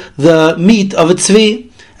enjoy the meat of a tzvi.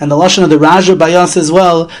 And the lashon of the Raja Bayas as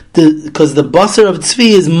well, because the basar of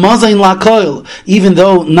tzvi is mazayin lakoil, even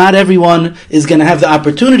though not everyone is going to have the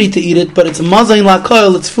opportunity to eat it, but it's mazayin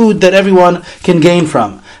lakoil, it's food that everyone can gain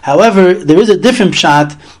from. However, there is a different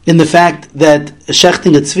pshat in the fact that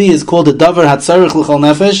shechting a tzvi is called a davar hatzarich l'chol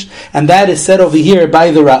nefesh, and that is said over here by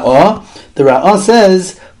the Ra'ah. The Ra'ah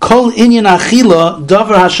says, Kol inyan achila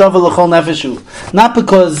davar hashava l'chol nefeshu. Not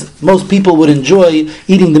because most people would enjoy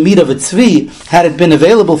eating the meat of a tzvi had it been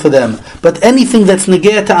available for them, but anything that's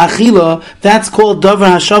negea to achila, that's called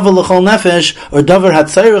davar hashava l'chol nefesh or davar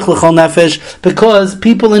hatzayrich l'chol nefesh, because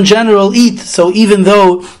people in general eat. So even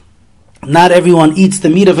though not everyone eats the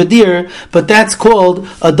meat of a deer, but that's called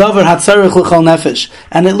a davar hatzarich l'chol nefesh.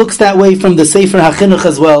 And it looks that way from the Sefer HaChinuch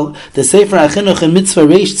as well. The Sefer HaChinuch in Mitzvah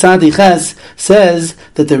Reish Tzadi Ches says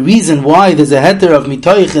that the reason why there's a heter of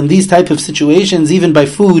mitoich in these type of situations, even by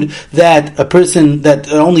food that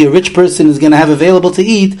only a rich person is going to have available to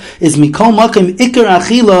eat, is mikol makim ikar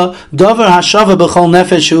achila davar hashava b'chol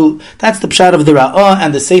nefeshu. That's the pshat of the Ra'ah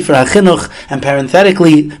and the Sefer HaChinuch. And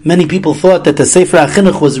parenthetically, many people thought that the Sefer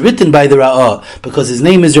HaChinuch was written by the Ra'ah, because his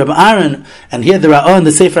name is Rabbi Aaron, and here the Ra'ah and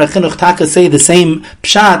the Sefer HaChinuch Taka say the same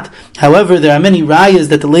pshat. However, there are many rayas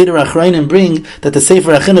that the later Achronim bring that the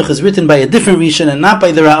Sefer HaChinuch is written by a different Rishon and not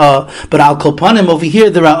by the Ra'ah. But Al Kolpanim over here,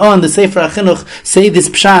 the Ra'ah and the Sefer HaChinuch say this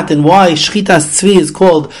pshat, and why Shchitas Tzvi is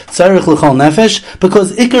called Tzarech L'chol Nefesh,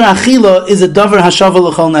 because Ikar Achila is a Davar Hashava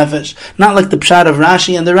L'chol Nefesh. Not like the pshat of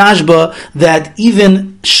Rashi and the Rashba, that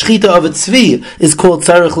even Shchita of a Tzvi is called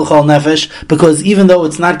Tzarech L'chol Nefesh, because even though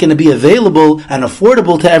it's not going to be available and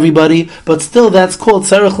affordable to everybody, but still that's called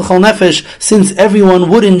Tzarech L'chol Nefesh, since everyone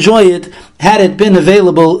would enjoy it had it been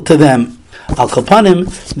available to them. Al Kapanim,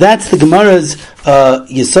 that's the Gemara's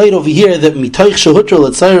Yisoid over here, that mitoich shehutra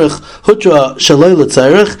l'tzarech, hutra shaloi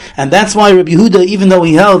l'tzarech, and that's why Rabbi Yehuda, even though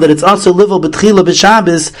he held that it's also livel b'tchila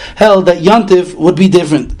b'Shabbos, held that Yontif would be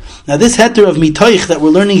different. Now this heter of mitoich that we're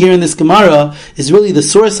learning here in this Gemara is really the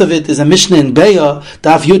source of it is a Mishnah in Beya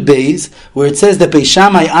Daf Yud Beis, where it says that Beis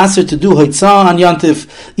Shammai asked to do hoitzah on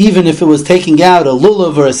Yontif, even if it was taking out a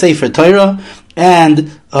lulav or a sefer Torah,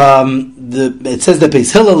 and it says that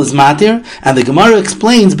Beis Hillel is matir, and the Gemara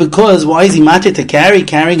explains because why is he matir to carry?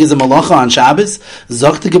 Carrying is a malacha on Shabbos.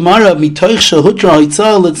 Zok the Gemara mitoich shehutra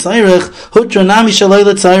hoitzah l'tzayrech hutra nami shaloi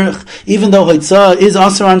l'tzayrech. Even though hoitzah is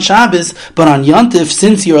also on Shabbos, but on Yontif,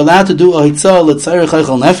 since you're allowed to do a hoitzah l'tzayrech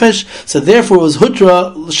eichel nefesh, so therefore it was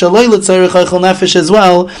hutra shaloi l'tzayrech eichel nefesh as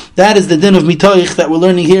well. That is the din of mitoich that we're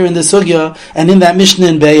learning here in the sugya and in that Mishnah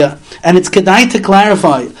in Beya. And it's kedai to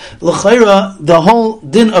clarify. L'chayra, the whole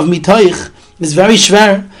din of mitoich is very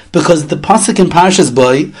shver, Because the pasuk in Parshas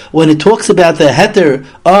Boy, when it talks about the heter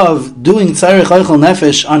of doing tzarich oichel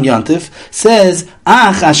nefesh on Yontif, says,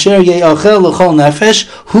 Ach asher ye'ochel l'chol nefesh,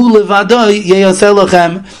 hu levadoi ye'osel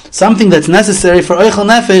lochem. Something that's necessary for oichel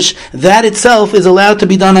nefesh, that itself is allowed to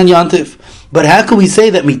be done on Yontif. But how can we say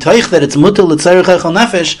that mitoich that it's mutter l'tzarich oichel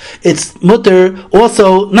nefesh, it's mutter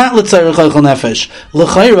also not l'tzarich oichel nefesh?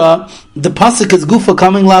 L'chayra, the pasuk is gufa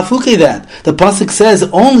coming la'afuke that. The pasuk says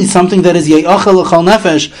only something that is ye'ochel l'chol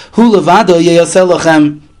nefesh, hu levado ye'osel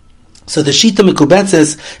lochem. So the Shita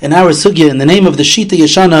Mekubetzes in our sugya, in the name of the Shita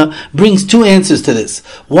Yeshana, brings two answers to this.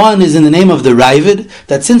 One is in the name of the Ravid,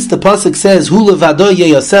 that since the pasuk says Hu levado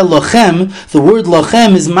yeyosel lochem, the word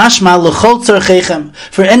lochem is mashma l'chol tzarchechem,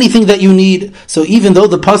 for anything that you need. So even though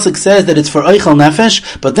the pasuk says that it's for oichel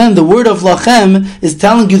nefesh, but then the word of lochem is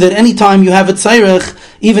telling you that any time you have a tzarech,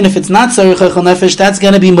 even if it's not tzarech oichel nefesh, that's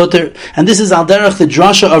going to be mutter. And this is al derech the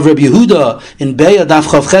drasha of Rabbi Yehuda in Beya Daf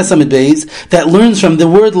Chav Ches Amid Beis, that learns from the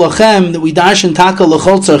word lochem that we dash in taka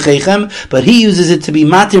l'chol tzarchechem, but he uses it to be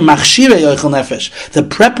matir machshirei oichel nefesh, the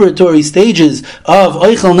preparatory stages of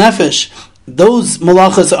oichel nefesh. Those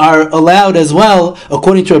malachas are allowed as well,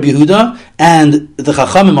 according to Rabbi Yehuda, and the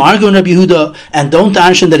Chachamim argue in Rabbi Yehuda, and don't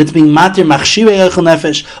darshan that it's being matir machshirei oichel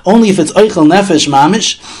nefesh, only if it's oichel nefesh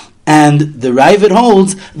mamish. And the Ravid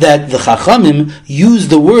holds that the Chachamim use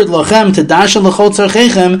the word lochem to darshan l'chol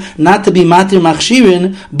tzarchechem, not to be matir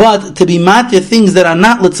machshirin, but to be matir things that are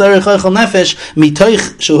not l'tzarech oichel nefesh,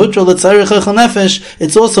 mitoich shehutra l'tzarech oichel nefesh.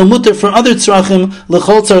 It's also mutter for other tzrachim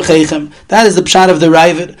l'chol tzarchechem. That is the pshat of the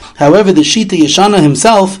Ravid. However, the Shita Yeshana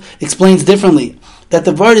himself explains differently, that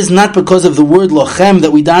the word is not because of the word lochem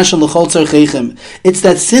that we darshan l'chol tzarchechem. It's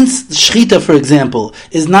that since shchita, for example,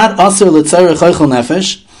 is not aser l'tzarech oichel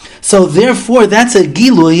nefesh, so therefore, that's a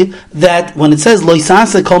gilui that when it says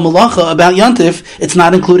loisasa kol malacha about Yontif, it's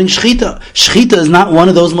not including shchita. Shchita is not one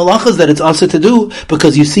of those malachas that it's also to do,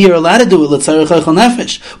 because you see you're allowed to do it l'tzarech oichel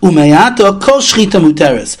nefesh. Umeyato kol shchita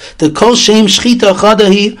muteres. The kol shem shchita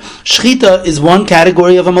chadahi. Shchita is one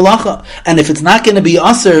category of a malacha, and if it's not going to be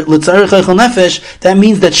aser l'tzarech oichel nefesh, that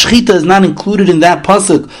means that shchita is not included in that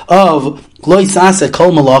pasuk of loisasa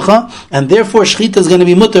kol malacha, and therefore shchita is going to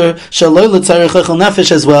be mutter shaloi l'tzarech oichel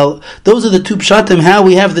nefesh as well. Those are the two pshatim how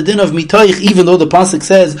we have the din of mitoich, even though the pasuk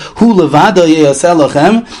says hu levado yeyaseh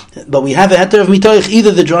lochem, but we have a heter of mitoich, either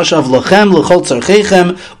the drasha of lochem l'chol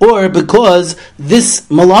tzarchechem, or because this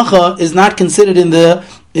malacha is not considered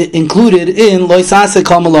included in loisasa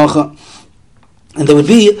kol malacha. And there would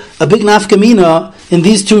be a big nafkamina in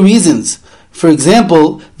these two reasons. For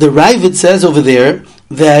example, the Ravid says over there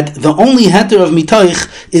that the only heter of mitoich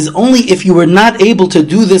is only if you were not able to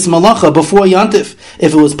do this malacha before Yontif.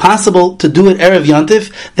 If it was possible to do it erev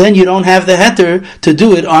Yontif, then you don't have the heter to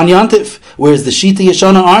do it on Yontif. Whereas the Shita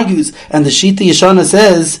Yeshana argues, and the Shita Yeshana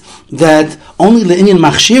says that only le'inyan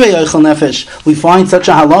machshirei oichel nefesh, we find such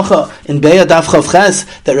a halacha in Beya Daf Chav Ches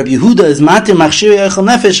that Rabbi Yehuda is matir machshirei oichel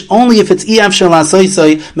nefesh only if it's i'afshar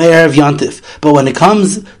la'asoisoi me'erev Yontif. But when it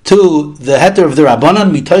comes to the heter of the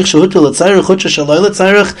Rabbanan, mitoich shehutra l'tzarech hutra shaloi l'tzarech,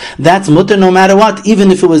 that's mutter no matter what, even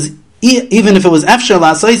if it was afshar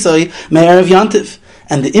la'asoisoi me'erev Yontif.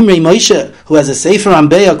 And the Imrei Moshe, who has a sefer on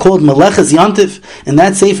Beya called Melechas Yontif, and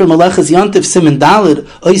that sefer Melechas Yontif Siman Daled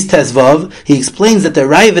Ois Tezvav, he explains that the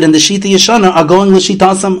Ravid and the Shita Yeshana are going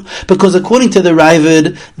l'shitasam, because according to the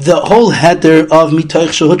Ravid, the whole heter of mitoich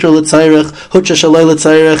shehutra l'tzarech hutra shaloi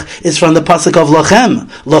l'tzarech is from the pasuk of lochem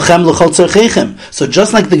l'chol tzarchechem. So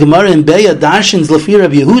just like the Gemara in Beya darshins l'fi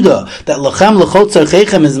Rabbi Yehuda that lochem l'chol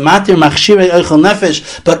tzarchechem is matir machshirei oichel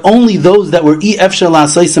nefesh, but only those that were efshar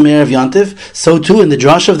la'asoisam erev Yontif, so too in the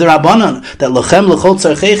drash of the Rabbanan that lochem l'chol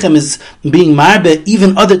tzarchechem is being marbe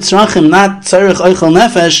even other tzrachim, not tzarech oichel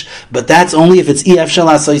nefesh, but that's only if it's efshar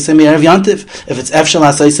la'asoisam erev Yontif. If it's efshar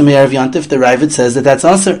la'asoisam erev Yontif, the Ravid says that that's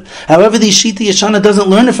aser. However, the Shita Yeshana doesn't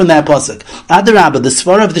learn it from that pasuk. Adarabba, the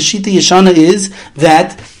svara of the Shita Yeshana is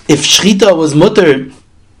that if shchita was mutter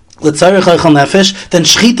l'tzarech oichel nefesh, then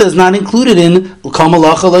shchita is not included in kol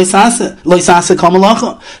malacha loisasa kol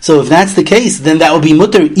malacha. So if that's the case, then that would be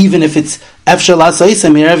mutter even if it's efshar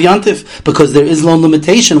la'asoisam erev Yontif, because there is no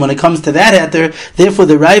limitation when it comes to that heter. Therefore,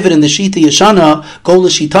 the Ravid and the Shita Yeshana go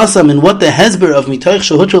l'shitasam in what the hezber of mitoich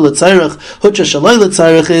shehutra l'tzarech hutra shaloi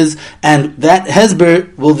l'tzarech is, and that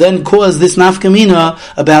hezber will then cause this nafkamina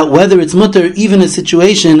about whether it's mutter even in a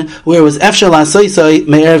situation where it was efshar la'asoisam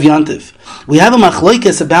me'erev Yontif. We have a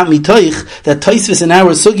machlokes about mitoich that Tosfos in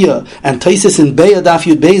our sugya and Tosfos in Beya Daf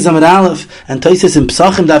Yud Beis Amud Aleph and Tosfos in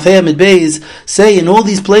Pesachim Daf Hey Amud Beis say in all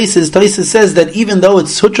these places, Tosfos says that even though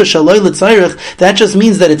it's hutra shaloi l'tzayrich, that just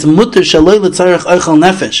means that it's mutter shaloi l'tzayrich oichel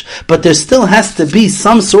nefesh. But there still has to be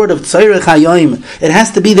some sort of tzayrich hayoim. It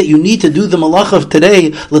has to be that you need to do the malach of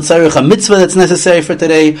today, l'tzayrich a mitzvah that's necessary for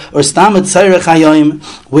today, or stam tzayrich hayoim.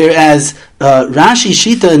 Whereas Rashi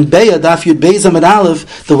Shita and Beya Daf Yud Beis Amud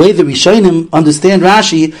Aleph, the way the Rishonim understand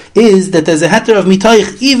Rashi is that there's a heter of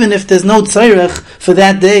mitoich even if there's no tzayrich for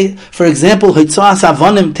that day. For example, Hitzas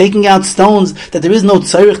Avonim, taking out stones, that there is no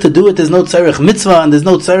tzayrich to do it, there's no tzayrich mitzvah and there's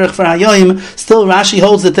no tzayrich for hayoim. Still Rashi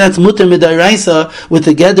holds that that's mutter midaraisa with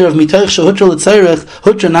the gather of mitoich shehutra l'tzayrich,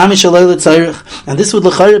 hutra nami shalei l'tzayrich. And this would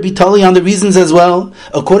l'chayr be totally on the reasons as well.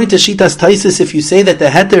 According to Shitas Taisus, if you say that the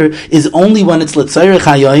heter is only when it's l'tzayrich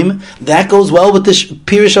hayoim, that goes well with the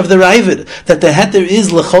pirish of the Ravid, that the heter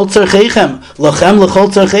is l'chol tzarcheichem, lochem l'chol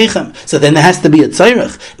tzarcheichem. So then there has to be a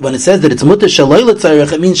tzayrich. When it says that it's mutter shaloi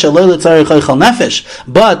l'tzayrich, it means shaloi l'tzayrich oichel nefesh.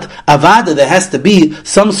 But avada, there has to be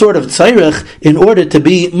some sort of tzayrich in order to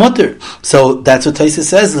be mutter. So that's what Tosfos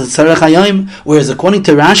says, l'tzayrich hayom. Whereas according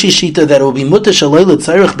to Rashi Shita, that it will be mutter shaloi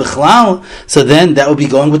l'tzayrich b'chlal. So then that will be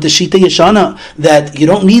going with the Shita Yeshana, that you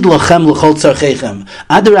don't need lochem l'chol tzarcheichem.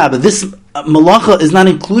 Adarabah, this malacha is not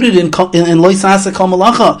included in lois asa kol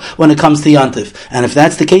malacha when it comes to yantif, and if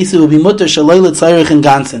that's the case, it will be mutter shaloi l'tzayrich in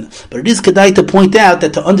ganzen. But it is kedai to point out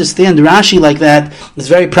that to understand Rashi like that is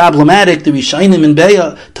very problematic. The Rishonim in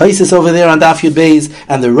Beya, Tosfos over there on Daf Yud Beis,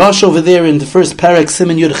 and the Rosh over there in the first parak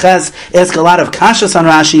Siman Yud Ches ask a lot of kashas on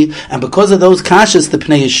Rashi, and because of those kashas, the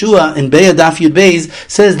Pnei Yeshua in Beya Daf Yud Beis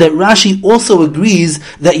says that Rashi also agrees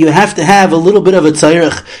that you have to have a little bit of a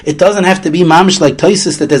tzayrich. It doesn't have to be mamish like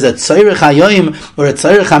Tosfos that there's a tzayrich hayoim or a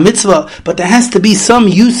tzayrich hamitzvah, but there has to be some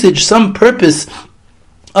usage, some purpose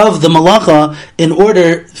of the malacha in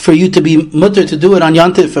order for you to be mutter to do it on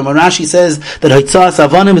Yantif. And when Rashi says that Hitzas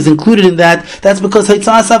Avanim is included in that, that's because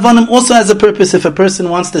Hitzas Avanim also has a purpose if a person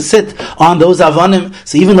wants to sit on those Avanim.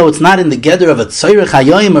 So even though it's not in the gather of a Tzayrich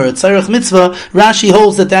Hayoim or a Tzayrich Mitzvah, Rashi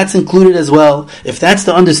holds that that's included as well. If that's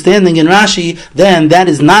the understanding in Rashi, then that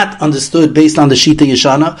is not understood based on the Shita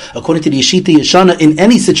Yeshana. According to the Shita Yeshana, in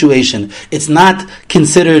any situation, it's not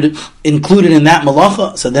considered included in that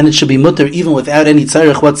malacha, so then it should be mutter even without any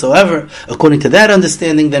tzarech whatsoever. According to that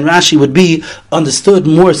understanding, then Rashi would be understood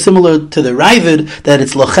more similar to the Ravid, that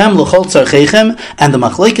it's lochem l'chol tzarcheichem, and the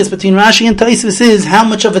machlokes between Rashi and Tosfos is how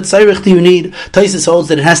much of a tzarech do you need. Tosfos holds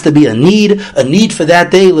that it has to be a need for that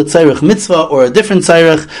day, l'tzarech mitzvah, or a different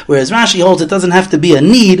tzarech, whereas Rashi holds it doesn't have to be a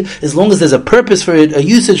need, as long as there's a purpose for it, a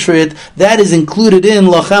usage for it, that is included in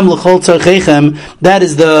lochem l'chol tzarcheichem. That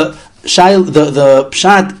is the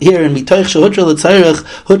pshat here in mitoich shehutra l'tzayrich,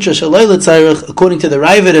 hutra shaloi l'tzayrich, according to the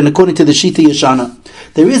Ravid and according to the Shita Yeshana.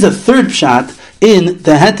 There is a third pshat in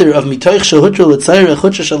the heter of mitoich shehutra l'tzayrich,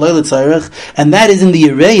 hutra shaloi l'tzayrich, and that is in the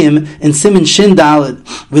Yereim in Siman Shin Daled,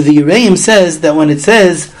 where the Yereim says that when it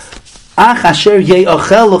says Ach asher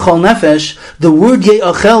ye'achel l'chol nefesh, the word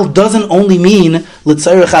ye'achel doesn't only mean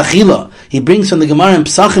l'tzayrich achila. He brings from the Gemara in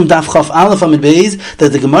Pesachim Daf Chaf Aleph Amud Beis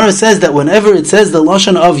that the Gemara says that whenever it says the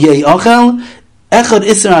lashon of ye'achel, echad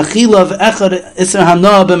iser achila v'echad iser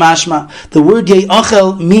hana b'mashma. The word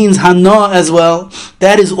ye'achel means hana as well.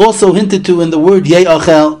 That is also hinted to in the word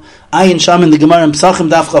ye'achel. Ayin Sham in the Gemara in Pesachim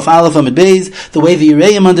Daf Chaf Aleph Amud Beis. The way the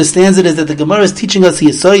Yereim understands it is that the Gemara is teaching us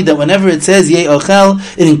Yesod that whenever it says ye'achel,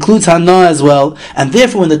 it includes hana as well, and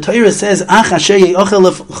therefore when the Torah says Ach asher ye'achel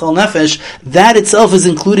l'chol nefesh, that itself is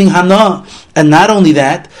including hana. And not only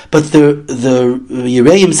that, but the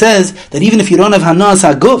Yereim says that even if you don't have hanas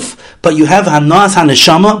haguf, but you have hanas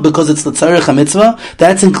haneshama because it's the tzarech hamitzvah,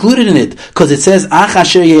 that's included in it because it says Ach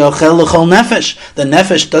asher ye'achel l'chol nefesh. The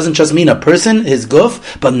nefesh doesn't just mean a person, his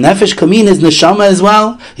guf, but nefesh can mean his neshama as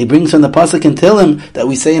well. He brings from the pasuk in Tehillim that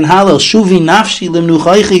we say in Hallel, Shuvi nafshi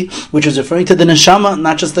limnuchaychi, which is referring to the neshama,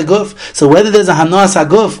 not just the guf. So whether there's a hanas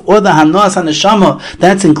haguf or the hanas haneshama,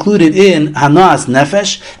 that's included in hanas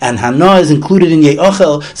nefesh, and hana is included in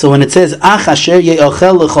ye'achel. So when it says Ach asher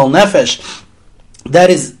ye'achel l'chol nefesh,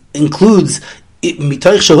 that includes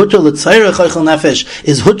mitoich shehutra l'tzayrich oichel nefesh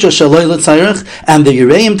is hutra shaloi l'tzayrich, and the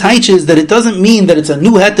Yereim teaches that it doesn't mean that it's a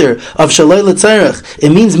new heter of shaloi l'tzayrich. It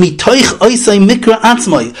means mitoich oisai mikra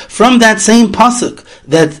atzmai, from that same pasuk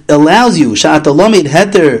that allows you sha'at alomid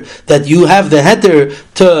heter, that you have the heter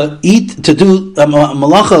to eat, to do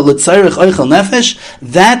malacha l'tzarech oichel nefesh,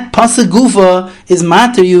 that pasuk gufa is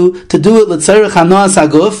matter you to do it l'tzarech hanoas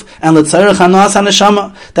haguf and l'tzarech hanoas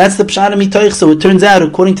haneshama. That's the pshat mitoich. So it turns out,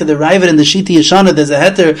 according to the Ravid and the Shiti Yeshana, there's a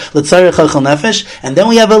heter l'tzarech oichel nefesh, and then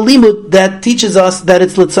we have a limud that teaches us that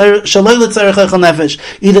it's l'tzarech shaloi l'tzarech oichel nefesh.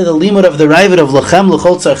 Either the limud of the Ravid of lachem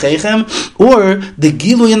l'chol tzarcheichem, or the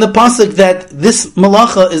gilui in the pasuk that this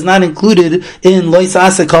malacha is not included in lois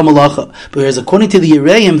asa kol malacha. Whereas according to the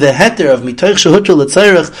Yereim, the heter of mitoich shehutra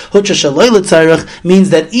l'tzarech hutra shaloi l'tzarech means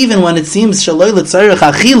that even when it seems shaloi l'tzarech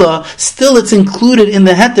achila, still it's included in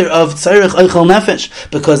the heter of tzarech oichel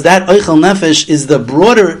nefesh, because that oichel nefesh is the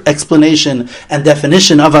broader explanation and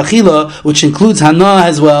definition of achila, which includes hana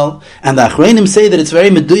as well. And the Achreinim say that it's very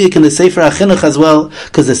meduyik in the Sefer HaChinuch as well,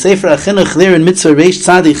 because the Sefer HaChinuch there in Mitzvah Reish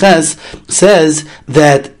Tzadi Ches says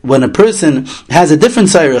that when a person has a different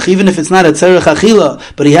tzarech, even if it's not a tzarech achila,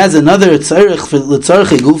 but he has another tzarech for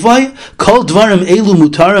l'tzarech gufay, kol dvarim elu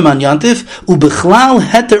mutarim an yantif, ubechlal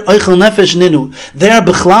heter oichel nefesh ninu. They are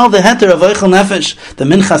bechlal the heter of oichel nefesh. The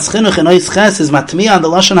Minchas Chinuch in Ois Ches is matmiya on the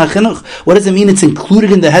Lashon HaChinuch. What does it mean it's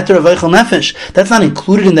included in the heter of oichel nefesh? That's not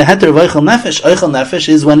included in the heter of oichel nefesh. Oichel nefesh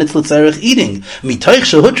is when it's l'tzarech eating. Mitoich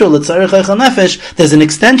shehutra l'tzarech oichel nefesh, there's an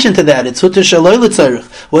extension to that. It's hutra shaloi l'tzarech.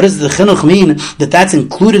 What does the Chinuch mean that that's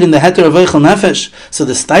included in the heter of oichel nefesh? So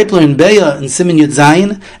the Stipler in Beya in Siman Yud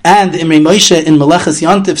Zayin and Imrei Moshe in Meleches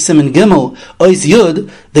Yantif Siman Gimel Ois Yud,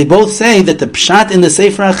 they both say that the pshat in the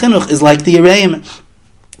Sefer HaChinuch is like the Yereim.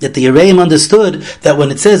 That the Yereim understood that when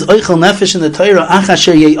it says oichel nefesh in the Torah, ach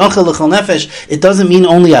asher ye'ochel l'chol nefesh, it doesn't mean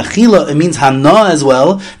only achila, it means hana as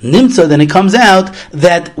well. Nimtza, then it comes out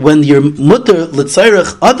that when you're mutter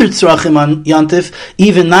l'tzarech other tzrachim on yantif,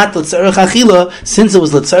 even not l'tzarech achila, since it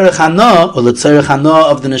was l'tzarech hana, or l'tzarech hana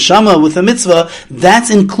of the neshama with the mitzvah, that's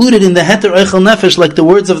included in the heter oichel nefesh, like the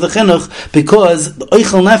words of the chinuch, because the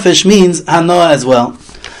oichel nefesh means hana as well.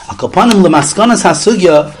 Akopanim lemaskanas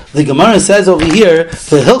hasugya, the Gemara says over here,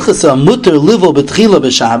 v'hilchasa mutter livo betchila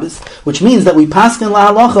b'Shabbos, which means that we paskin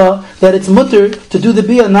la'alacha that it's mutter to do the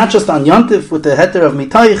bia not just on Yontif with the heter of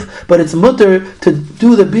mitaych, but it's mutter to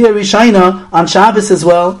do the bia rishayna on Shabbos as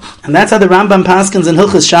well. And that's how the Rambam paskins in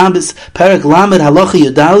Hilchas Shabbos, Perek Lamed Halacha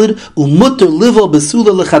Yudalid, umutter livo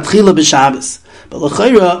besula lechatchila b'Shabbos. But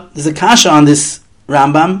l'chayra, there's a kasha on this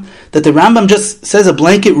Rambam, that the Rambam just says a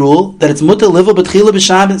blanket rule that it's mutter livo b'tchila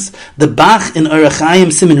b'Shabbos. The Bach in Orach Chaim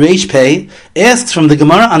Siman Reish Pei asks from the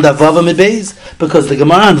Gemara on the Vava Midbeis, because the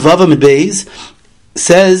Gemara on Vava Midbeis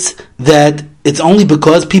says that it's only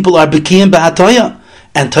because people are bekiyim b'hatoya.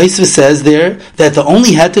 And Tosfos says there that the only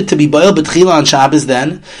heter to be boil b'tchila on Shabbos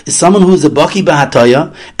then is someone who is a baki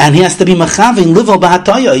b'hatoya, and he has to be mechavin livo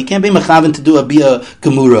b'hatoya. He can't be mechavin to do a bia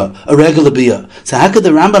gemura, a regular bia. So how could the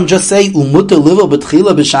Rambam just say umutter livo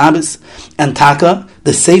b'tchila b'Shabbos? And taka,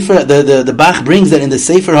 the Sefer, the Bach brings that in the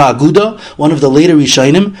Sefer HaAguda, one of the later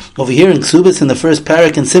Rishonim, over here in Kesubos in the first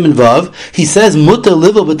parak in Siman Vav, he says mutter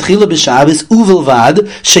livo b'tchila b'Shabbos uvilvad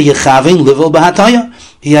sheyechavin livo b'hatoya.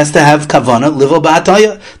 He has to have kavana livo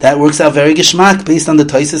ba'ataya. That works out very geshmak based on the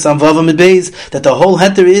Tosfos on Vava Midbeis, that the whole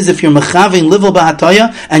heter is if you're mechaving livo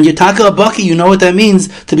ba'ataya and you're taka a baki, you know what that means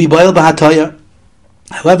to be boil ba'ataya.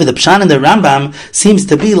 However, the Pshan in the Rambam seems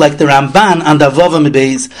to be like the Ramban on the Vava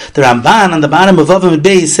Midbeis. The Ramban on the bottom of Vava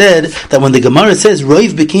Midbeis said that when the Gemara says Roiv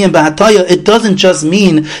B'kiyim B'hataya, it doesn't just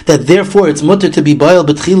mean that therefore it's mutter to be boiled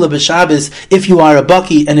B'tchila B'Shabbos if you are a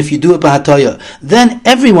baki and if you do it B'hataya. Then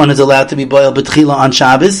everyone is allowed to be boiled B'tchila on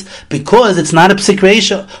Shabbos because it's not a psik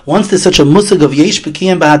reisha. Once there's such a musag of Yesh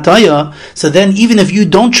B'kiyim B'hataya, so then even if you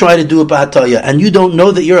don't try to do it B'hataya and you don't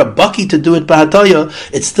know that you're a baki to do it B'hataya,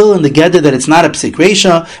 it's still in the gather that it's not a psik reisha,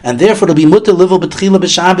 and therefore it'll be mutter livo b'tchila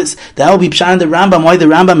b'Shabbos. That will be pshan the Rambam. Why the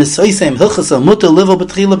Rambam is so same hilchasa mutter livo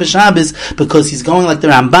b'tchila b'Shabbos? Because he's going like the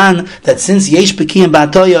Ramban that since yesh b'kiyim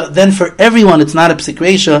b'atoya, then for everyone it's not a psik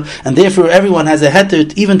reisha, and therefore everyone has a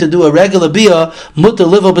heter even to do a regular bia mutter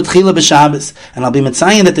livo b'tchila b'Shabbos. And I'll be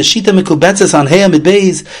mitzayin that the shita mikubetzes on Heya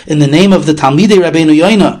Midbeis in the name of the Talmidei Rabbeinu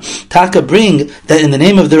Yoina taka bring that in the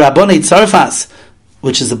name of the Rabbonei Tzarfas,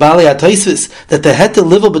 which is the Balei HaTosfos, that the heter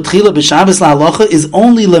livo b'tchila b'Shabbos la'alacha is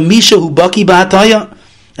only l'misha hu baki b'hataya.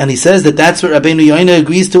 And he says that that's what Rabbeinu Yoina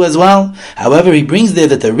agrees to as well. However, he brings there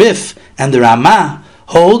that the Rif and the Ramah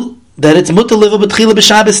hold that it's mutter livo b'tchila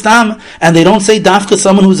b'Shabbos tam, and they don't say dafka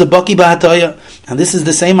someone who's a baki b'hataya. And this is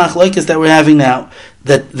the same machlokes that we're having now.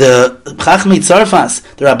 That the Chachmei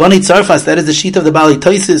Tzarfas, the Rabbanei Tzarfas, that is the sheet of the Balei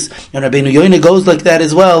Tosfos, and Rabbeinu Yoina goes like that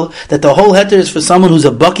as well, that the whole heter is for someone who's a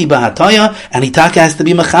baki b'hataya, and Hitaka has to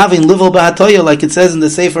be mechavin livo b'hataya, like it says in the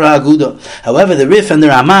Sefer HaAguda. However, the Rif and the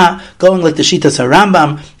Ramah, going like the Shitas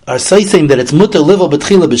HaRambam, are saying that it's mutter livel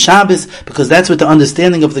b'tchila b'Shabbos, because that's what the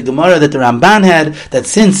understanding of the Gemara that the Ramban had, that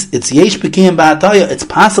since it's yesh b'kiyam b'hataya, it's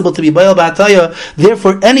possible to be bayal b'hataya,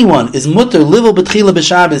 therefore anyone is mutter livel b'tchila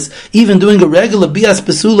b'Shabbos, even doing a regular bias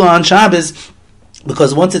pesula on Shabbos,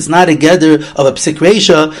 because once it's not a gather of a psik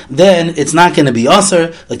reisha, then it's not going to be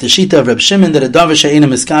aser, like the shita of Reb Shimon, that a davar she'ena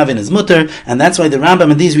miskavin is mutter, and that's why the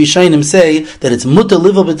Rambam and these Rishonim say that it's mutter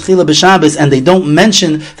livel b'tchila b'Shabbos, and they don't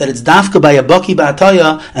mention that it's dafka by a baki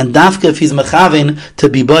b'hataya, and dafka if he's mechavin to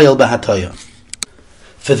be boil b'hataya.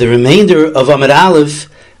 For the remainder of Amid Aleph,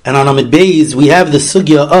 and on Amid Beis, we have the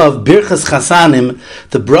sugya of Birchas Chasanim,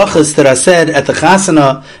 the brachas that are said at the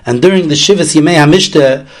Chasana and during the Shivas Yemei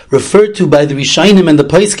HaMishteh, referred to by the Rishonim and the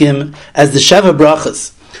Poskim as the Sheva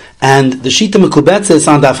brachas. And the Shita Mekubetzes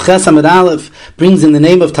on Daf Ches Amid Aleph brings in the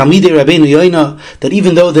name of Talmidei Rabbeinu Yoina that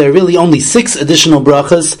even though there are really only 6 additional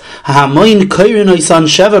brachas, Ha'amoin koirin oisan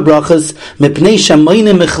Sheva brachas mepnei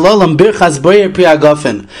shamoinim michlalam birchas boyer pri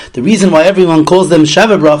agafen. The reason why everyone calls them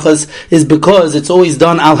Sheva brachas is because it's always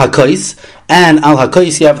done al hakais, and al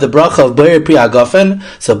hakais you have the bracha of boyer pri agafen.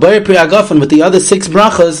 So boyer pri agafen with the other 6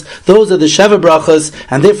 brachas, those are the Sheva brachas,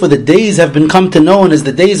 and therefore the days have been come to known as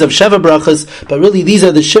the days of Sheva brachas, but really these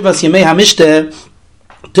are the Shiva Yemei HaMishteh,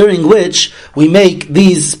 during which we make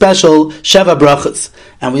these special Sheva brachas.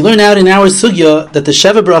 And we learn out in our sugya that the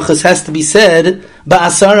Sheva brachas has to be said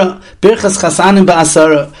ba'asara, birchas chasanim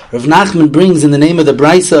ba'asara. Rav Nachman brings in the name of the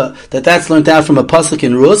Braisa that that's learned out from a pasuk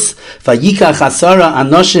in Rus, vayikach asara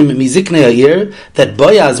anoshim miziknei ha'ir, that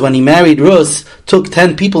Boaz, when he married Rus, took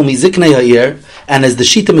 10 people miziknei ha'ir. And as the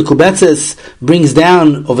Shita Mekubetzes brings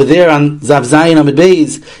down over there on Zav Zayin Amid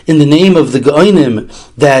Beis, in the name of the Geonim,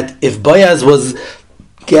 that if Boaz was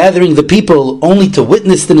gathering the people only to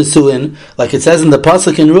witness the Nesuin, like it says in the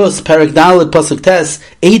Pasuk in Rus, Perek Dalet Pasuk Tes,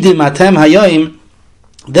 Eidim Atem Hayoim,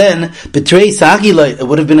 then Betrei Sagila, it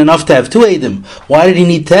would have been enough to have 2 Eidim. Why did he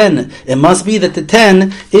need 10? It must be that the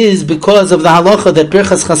 10 is because of the halacha that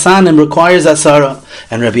Birchas Chasanim requires Asara.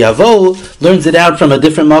 And Rabbi Avo learns it out from a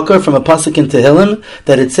different makar, from a pasuk in Tehillim,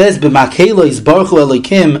 that it says B'makelois Baruchu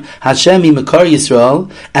Elokim Hashem Makar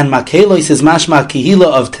Yisrael, and Makelois is mashma kehila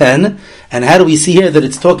of 10. And how do we see here that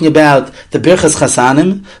it's talking about the Birchas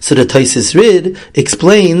Chasanim? So the Taisis Rid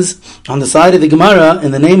explains on the side of the Gemara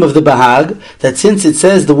in the name of the Bahag that since it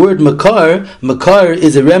says the word Makar, Makar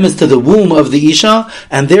is a remiss to the womb of the Isha,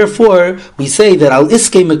 and therefore we say that Al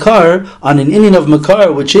Iske Makar, on an inyan of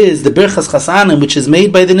Makar, which is the Birchas Chasanim, which is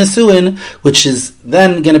made by the Nesuin, which is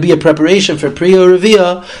then going to be a preparation for Priya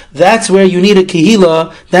Revia, that's where you need a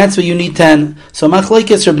Kehila, that's where you need 10. So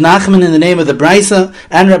Machlokes Reb Nachman in the name of the Braisa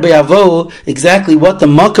and Rabbi Avo exactly what the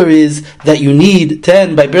makar is that you need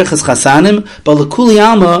 10 by Birchas Chasanim, but L'Kuli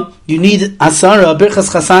Alma you need Asara,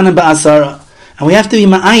 Birchas Chasanim ba'Asara. And we have to be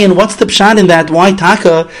ma'ayin, what's the pshat in that? Why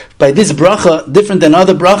taka, by this bracha, different than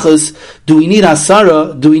other brachas, do we need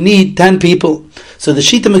Asara, do we need 10 people? So the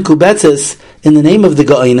Shita Mekubetzes, in the name of the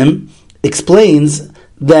Ga'inim, explains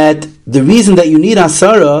that the reason that you need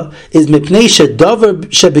Asara is mipnei shedavar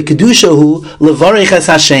shebekdushahu levarech es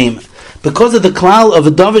Hashem. Because of the klal of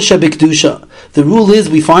a davar shebekdusha. The rule is,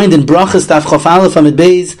 we find in Brachas Daf Chaf Aleph Amid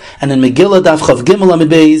Beis and in Megillah Daf Chaf Gimel Amid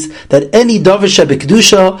Beis that any davar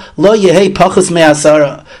shebekdusha lo yehei pachas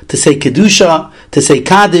me'asara. To say kedusha, to say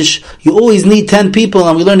kaddish, you always need 10 people,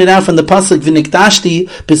 and we learned it out from the pasuk v'niktashti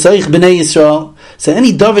b'soich b'nei Yisrael. So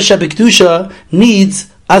any davar shebekdusha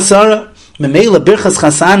needs asara. Memela Birchas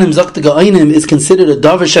Chasanim Zok Ga'inim is considered a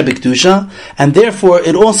davar shebekdusha, and therefore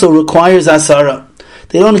it also requires asara.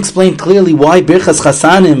 They don't explain clearly why Birchas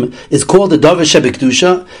Chasanim is called a davar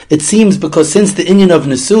shebekdusha. It seems because since the inyan of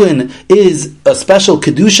Nesuin is a special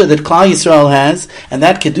kedusha that Klal Yisrael has, and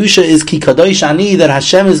that kedusha is ki kadosh ani, that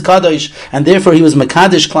Hashem is kadosh, and therefore he was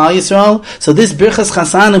mekadosh Klal Yisrael. So this Birchas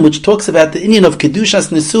Chasanim, which talks about the inyan of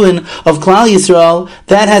kedushas Nesuin of Klal Yisrael,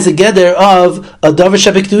 that has a gather of a davar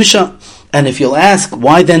shebekdusha. And if you'll ask,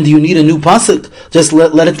 why then do you need a new pasuk? Just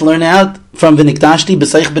let it learn out from V'niktashti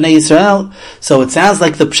b'soich b'nei Yisrael. So it sounds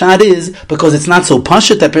like the pshat is because it's not so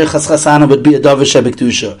pashut that Birchas Chasanim would be a davar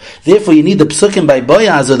shebekdusha. Therefore, you need the psukim by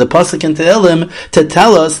Boaz or the pasuk in Tehillim to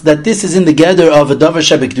tell us that this is in the gather of a davar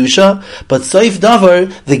shebekdusha. But soif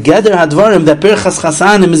davar, the gather hadvarim that Birchas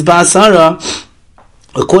Chasanim is ba'asara,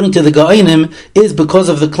 according to the Ga'inim, is because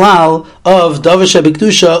of the klal of davar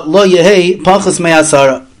shebekdusha lo yehei pachas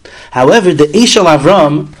me'asara. However, the Eishal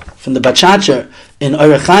Avrohom from the Bachacher in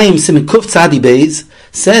Orechaim Simin Kuf Tzadi Beis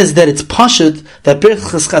says that it's pashut that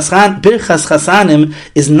Birchas Chasanim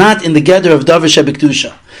is not in the gather of davar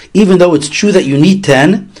shebekdusha. Even though it's true that you need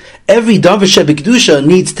 10, every davar shebekdusha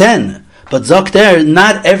needs 10. But Zok there,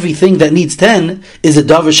 not everything that needs 10 is a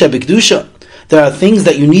davar shebekdusha. there are things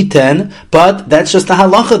that you need 10, but that's just a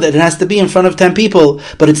halacha that it has to be in front of 10 people,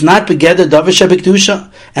 but it's not begeder davar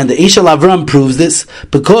shebekdusha. And the Eishel Avram proves this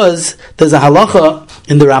because there's a halacha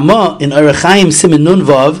in the Ramah in Orach Chaim Siman Nun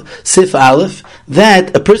Vav Sif Aleph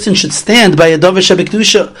that a person should stand by a davar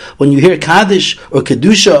shebekdusha. When you hear Kaddish or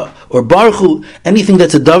Kedusha or Baruch Hu, anything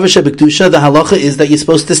that's a davar shebekdusha, the halacha is that you're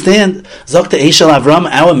supposed to stand. Zok the Eishel Avram,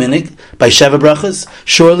 our minig, by Sheva Brachas.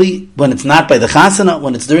 Surely, when it's not by the Chasana,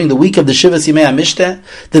 when it's during the week of the Shivas Yimei HaMishteh,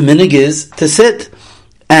 the minig is to sit.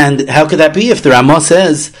 And how could that be if the Ramah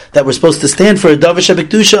says that we're supposed to stand for a davar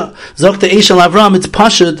shebekdusha? Zok the Eishel Avram, it's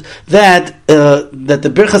pashut that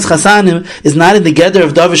the Birchas Chasanim is not in the gather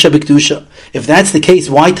of davar shebekdusha. If that's the case,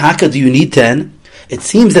 why taka do you need 10? It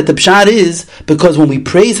seems that the pshat is because when we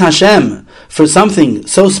praise Hashem for something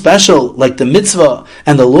so special like the mitzvah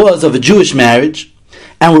and the laws of a Jewish marriage,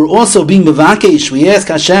 and we're also being mevakesh, we ask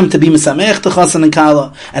Hashem to be mesamech to chasan and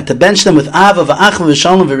kala, and to bench them with ava v'achva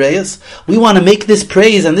v'shalom v'reyas. We want to make this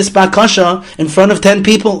praise and this bakasha in front of 10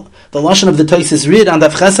 people. The lashon of the Tosis Rid on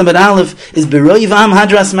Daf Chesam and Aleph is Beroiv Am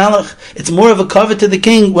Hadras Melech. It's more of a cover to the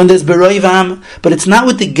king when there's Beroiv Am, but it's not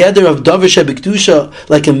with the gather of davar shebekdusha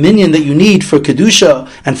like a minion that you need for kedusha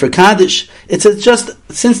and for kaddish. It's just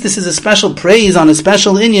since this is a special praise on a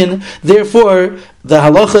special inyan, therefore the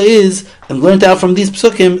halacha is, and learned out from these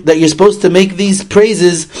psukim, that you're supposed to make these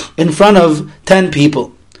praises in front of 10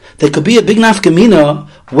 people. There could be a big nafkamina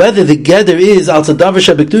whether the gather is al davar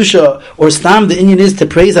shebekdusha or stam the inyan is to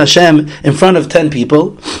praise Hashem in front of 10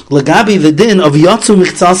 people. Lagabi the din of yatsu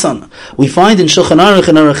michtzasan. We find in Shulchan Aruch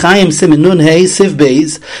and Orach Chaim Siman Nun Hey Siv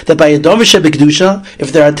Beis that by a davar shebekdusha,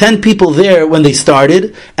 if there are 10 people there when they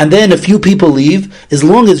started and then a few people leave, as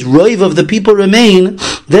long as roiv of the people remain,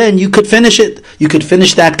 then you could finish it. You could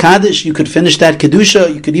finish that kaddish, you could finish that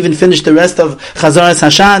kedusha, you could even finish the rest of chazaras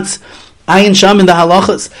hashatz. Ayin Sham in the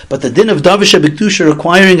halachas, but the din of davar shebekdusha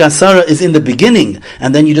requiring asara is in the beginning,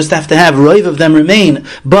 and then you just have to have roiv of them remain.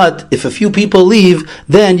 But if a few people leave,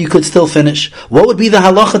 then you could still finish. What would be the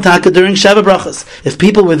halacha taka during Sheva Brachas? If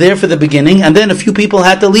people were there for the beginning, and then a few people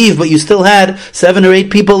had to leave, but you still had 7 or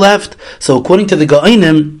 8 people left. So according to the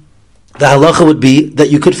Ga'inim, the halacha would be that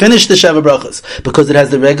you could finish the Sheva Brachas because it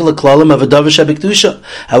has the regular klalim of a davar shebekdusha.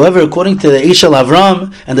 However, according to the Eishel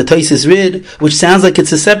Avram and the Tosis Rid, which sounds like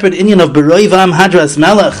it's a separate inyan of Beroiv Am Hadras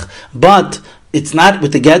Melech, but it's not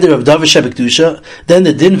with the gather of davar shebekdusha, then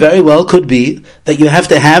the din very well could be that you have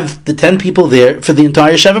to have the 10 people there for the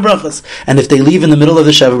entire Sheva Brachas. And if they leave in the middle of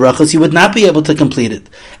the Sheva Brachas, you would not be able to complete it.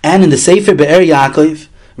 And in the Sefer Be'er Yaakov,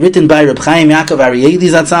 written by Reb Chaim Yaakov Arieli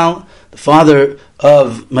Zatzal, the father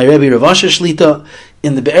of my Rebbe Rav Asher Shlita,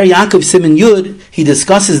 in the Be'er Yaakov Siman Yud, he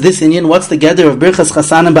discusses this inyan, what's the gather of Birchas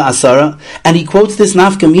Chasanim Ba'asara, and he quotes this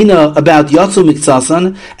nafkamina about Yatzu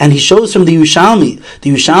Miktzasan, and he shows from the Yushalmi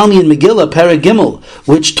in Megillah, Perek Gimel,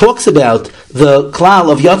 which talks about the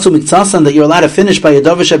klal of Yatzu Miktzasan that you're allowed to finish by a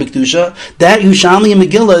davar shebekdusha. That Yushalmi in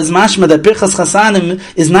Megillah is mashma that Birchas Chasanim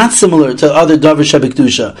is not similar to other davar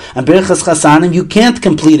shebekdusha, and Birchas Chasanim you can't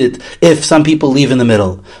complete it if some people leave in the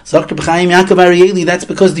middle. So Dr. B'chaim Yaakov Arieli, that's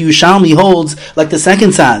because the Yushalmi holds like the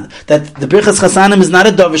second side, that the Birchas Chasanim is not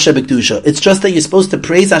a davar shebekdusha. It's just that you're supposed to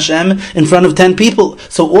praise Hashem in front of 10 people.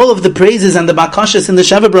 So all of the praises and the bakashas in the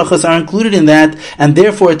Sheva Brachas are included in that, and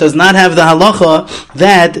therefore it does not have the halacha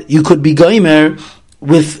that you could be goimer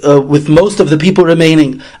with most of the people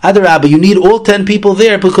remaining. Adarabba, you need all 10 people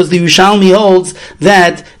there because the Yushalmi holds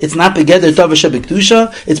that it's not begeder davar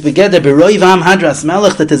shebekdusha, it's begeder beroiv am hadras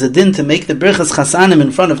melech, that there's a din to make the Birchas Chasanim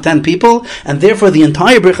in front of 10 people, and therefore the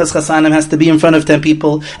entire Birchas Chasanim has to be in front of 10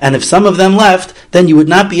 people, and if some of them left, then you would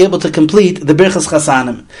not be able to complete the Birchas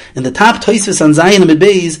Chasanim. In the top Tosis on Zayin Amid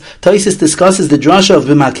Beis, Tosis discusses the drasha of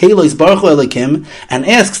b'makelos baruch hu Elokim, and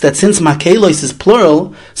asks that since makelos is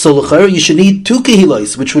plural, so l'chayr you should need 2 kehilos,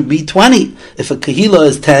 which would be 20. If a kahila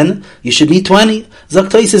is 10, you should need 20.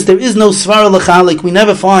 Zaktai says there is no svara l'chalik. We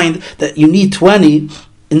never find that you need 20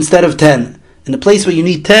 instead of 10. In a place where you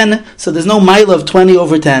need 10, so there's no mile of 20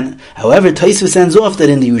 over 10. However, Taisvus ends off that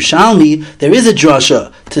in the Yushalmi, there is a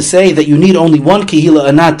drasha to say that you need only 1 kahila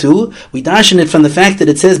and not 2. We dashen it from the fact that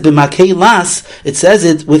it says b'makei las, it says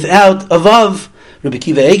it without a vav. Rabbi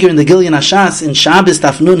Kiva Eger in the Gilyon Hashas in Shabbos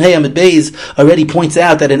Tafnun Hey Amid Beis already points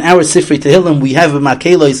out that in our Sifrei Tehillim we have a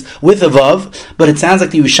makelos with a vav, but it sounds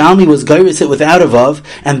like the Yushalmi was geiris it without a vav,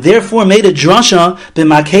 and therefore made a drasha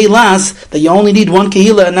b'makelas that you only need 1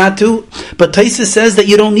 kehila and not 2. But Taisa says that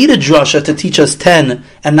you don't need a drasha to teach us 10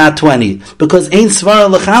 and not 20, because ain't svara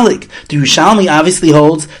l'chalik. The Yushalmi obviously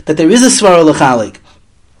holds that there is a svara l'chalik.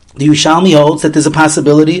 The Yushalmi holds that there's a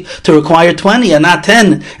possibility to require 20 and not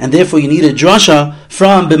 10, and therefore you need a drasha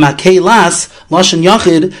from b'makei las, lashon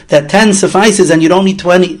yachid, that 10 suffices and you don't need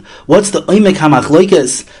 20. What's the oimek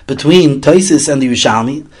hamachloikes between Taisis and the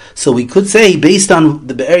Yerushalmi? So we could say, based on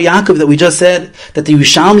the Be'er Yaakov that we just said, that the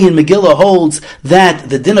Yerushalmi and Megillah holds that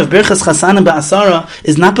the din of Birchas Chasanim Ba'asara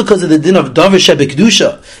is not because of the din of Davar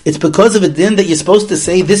Shebekdusha. It's because of a din that you're supposed to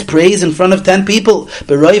say this praise in front of 10 people.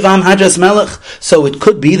 B'roiv am hadras melech. So it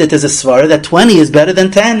could be that there's a svara that 20 is better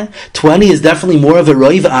than 10. 20 is definitely more of a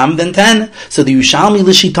roiv am than 10. So the Yerushalmi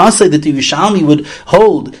l'shitase, that the Yerushalmi would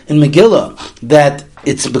hold in Megillah that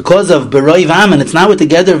it's because of Beroiv Am, and it's not with the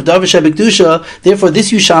gather of Davar Shebekdusha. Therefore,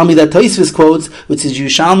 this Yerushalmi that Tosfos quotes, which is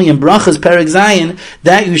Yerushalmi and Brachas Perek Zayin,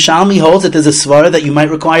 that Yerushalmi holds that there's a svara that you might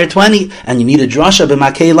require 20, and you need a drasha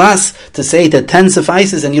b'makei las to say that 10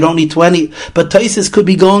 suffices and you don't need 20. But Tosfos could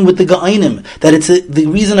be going with the Ga'inim, that it's the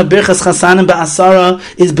reason of Birchas Chasanim Ba'asara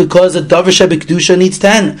is because a Davar Shebekdusha needs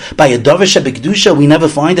 10. By a Davar Shebekdusha, we never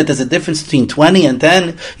find that there's a difference between 20 and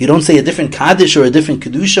 10. You don't say a different Kaddish or a different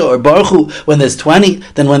Kedusha or Baruch Hu when there's 20.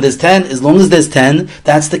 Then when there's 10, as long as there's 10,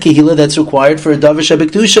 that's the kehillah that's required for a Davar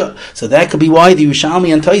Shebekdusha. So that could be why the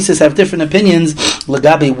Yerushalmi and Tosfos have different opinions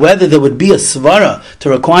Lagabi whether there would be a svara to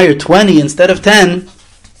require 20 instead of 10.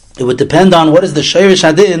 It would depend on what is the Sheirish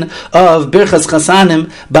Hadin of Birchas Chasanim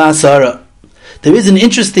Ba'asara. There is an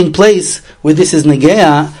interesting place where this is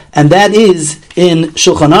Negea, and that is in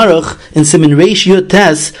Shulchan Aruch, in Siman Reish Yud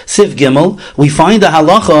Tes Sif Gimel. We find a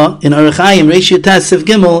halacha in Aruch Hayim Reish Yud Tes Sif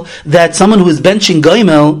Gimel that someone who is benching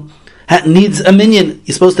Goimel needs a minyan.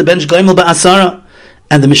 He's supposed to bench Goimel Ba'asara.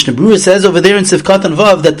 And the Mishnah Berurah says over there in Sifkat and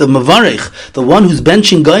Vav that the Mavarich, the one who's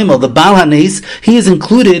benching Goimel, the Baal Hanes, he is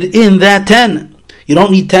included in that 10. You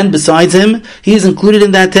don't need 10 besides him. He is included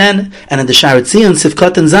in that 10. And in the Sharet Zion,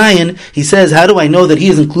 Sifkat and Zayin, he says, how do I know that he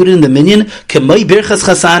is included in the minyan? Kemay Birchas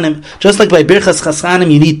Chasanim. Just like by Birchas Chasanim,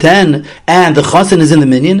 you need 10, and the Chasan is in the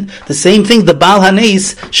minyan. The same thing, the Baal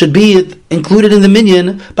Hanes should be included in the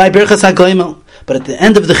minyan by Birchas HaGoimel. But at the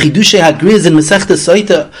end of the Chidushei HaGriz in Masechta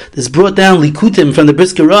Soita, this brought down Likutim from the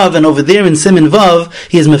Brisker Rav, and over there in Siman Vav,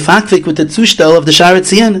 he is mefakfik with the Tzushtel of the Sharet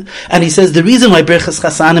Zion. And he says the reason why Birchas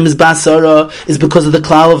Chasanim is Ba'asara is because of the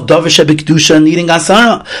klal of Davar Shebekdusha needing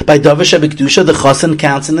Asara. By Davar Shebekdusha, the Chasan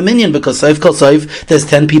counts in the minyan, because Soif Kol Soif, there's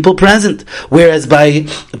 10 people present. Whereas by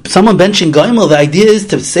someone benching Goimel, the idea is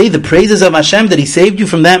to say the praises of Hashem, that He saved you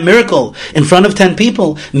from that miracle in front of 10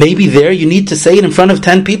 people. Maybe there you need to say it in front of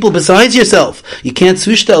 10 people besides yourself. You can't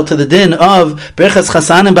sushtel to the din of Birchas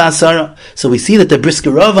Chasanim Ba'asara. So we see that the Brisker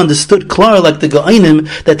Rav understood klar, like the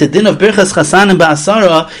Ga'inim, that the din of Birchas Chasanim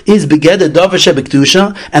Ba'asara is begeder Davar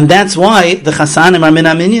Shebekdusha, and that's why the Chasanim are min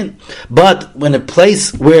minyan. But when a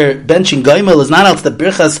place where benching Goimel is not else the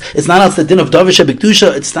Birchas, it's not else the din of Davar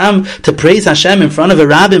Shebekdusha, it's time to praise Hashem in front of a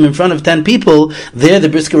rabbim, in front of 10 people, there the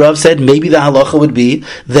Brisker Rav said maybe the halacha would be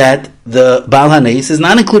that the Baal Hanes is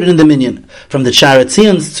not included in the minyan. From the Sharet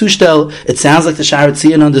Zion's Tzushtel, it sounds like the Sharet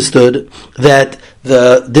Zion understood that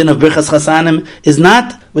the din of Birchas Chasanim is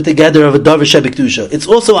not with the gather of a Davar Shebekdusha. It's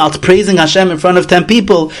also out praising Hashem in front of 10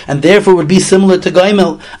 people, and therefore would be similar to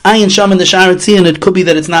Goimel. Ayin Sham in the Sharet Zion, it could be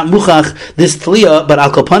that it's not Muchach, this Tliya, but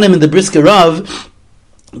Al Kopanim in the Brisker Rav,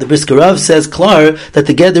 the Brisker Rav says klar that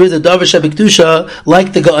the gather is a Davar Shebekdusha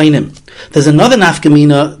like the Ga'inim. There's another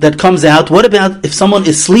nafkamina that comes out. What about if someone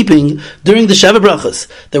is sleeping during the Sheva Brachas?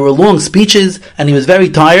 There were long speeches, and he was very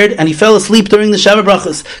tired, and he fell asleep during the Sheva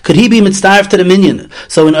Brachas. Could he be mitzdarf to the minyan?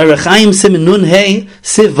 So in Aruch Hayim Siman Nun Hey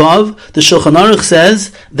Siv Vav, the Shulchan Aruch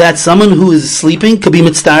says that someone who is sleeping could be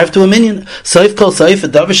mitzdarf to a minyan. Soif Kol Soif, a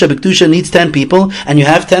Davar Shebekdusha needs 10 people, and you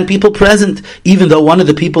have 10 people present, even though one of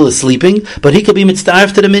the people is sleeping, but he could be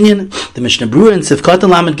mitzdarf to the minyan. The Mishnah Berurah in Sifkat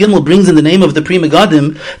and Lamed Gimel brings in the name of the Pri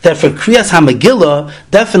Megadim that for Kriyas HaMegillah,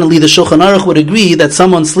 definitely the Shulchan Aruch would agree that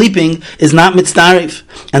someone sleeping is not mitzdarif.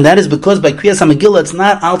 And that is because by Kriyas HaMegillah, it's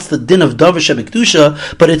not out the din of Davar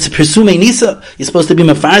Shebekdusha, but it's Persume Nisa. You're supposed to be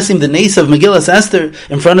mefarsim the Nisa of Megillas Esther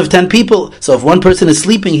in front of 10 people. So if one person is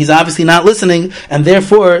sleeping, he's obviously not listening, and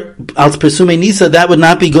therefore, out Persume Nisa, that would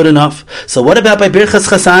not be good enough. So what about by Birchas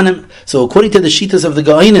Chasanim? So according to the Shitas of the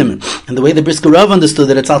Ga'inim, and the way the Brisker Rav understood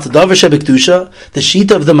that it's out Davar Shebekdusha, the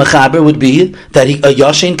Shita of the Mechaber would be that a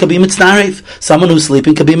Yashin could be mitzdarif. Someone who's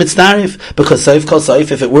sleeping could be mitzdarif, because Saif Kol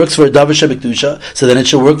Saif, if it works for a Davar Shebekdusha, so then it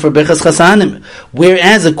should work for Birchas Chasanim.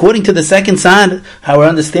 Whereas according to the second side, how we're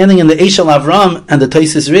understanding in the Eshel Avrohom and the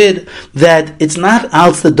Tosfos Rid, that it's not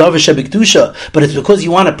out the Davar Shebekdusha, but it's because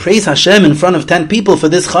you want to praise Hashem in front of 10 people for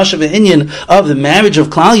this Chashav Inyan of the marriage of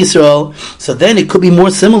Klal Yisrael, so then it could be more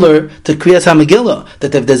similar to Kriyas HaMegillah,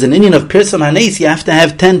 that if there's an Inyan of Pirsam Hanes, you have to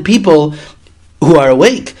have 10 people who are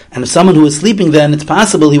awake, and if someone who is sleeping, then it's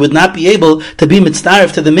possible he would not be able to be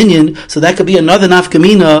mitzdarif to the minyan. So that could be another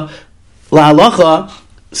nafkamina la'alacha,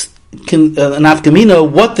 nafkamina,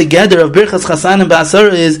 what the gather of birchas chasanim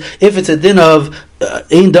ba'asara is, if it's a din of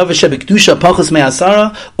ein davar shebekdusha pachos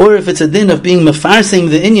me'asara, or if it's a din of being mefarsing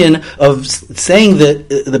the inyan of saying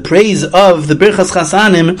the praise of the birchas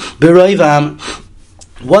chasanim b'roivam.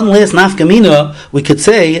 One last nafkamina we could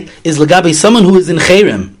say is lagabi someone who is in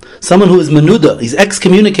cherem, someone who is menuda, he's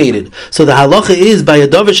excommunicated. So the halacha is by a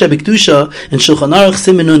davar shebekdusha in Shulchan Aruch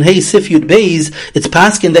Siman Nun Hey Sif Yud Beis, it's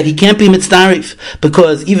paskin that he can't be mitzdarif,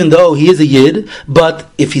 because even though he is a yid, but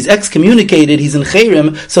if he's excommunicated, he's in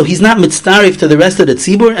cherem, so he's not mitzdarif to the rest of the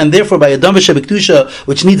tzibur, and therefore by a davar shebekdusha,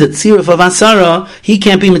 which needs a tziruf of asara, he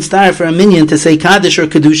can't be mitzdarif for a minyan to say kaddish or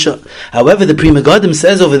kedusha. However, the Pri Megadim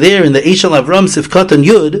says over there in the Eshel Avrohom Sifkat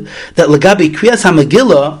and Yud that lagabi kriyas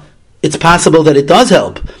hamagillah, it's possible that it does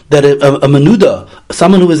help, that a menuda,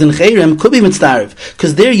 someone who is in cherem, could be mitzdarif,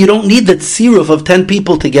 because there you don't need that siruf of 10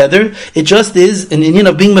 people together. It just is an inyan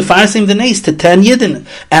of being mefarsim the nes to 10 yidden,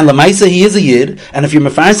 and lamaisa he is a yid, and if you're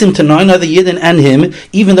mefarsim to 9 other yidden and him,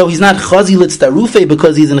 even though he's not chazi litzdarufe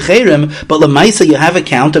because he's in cherem, but lamaisa you have a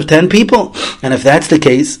count of 10 people, and if that's the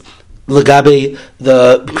case, Lagabe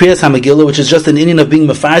the Kriyas HaMegillah, which is just an inyan of being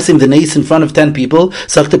mefarsim the nes in front of 10 people,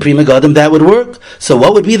 Sakta Pri Megadim, that would work. So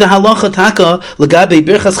what would be the halacha taka Lagabe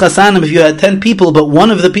Birchas Chasanim if you had 10 people, but one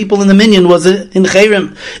of the people in the minyan was in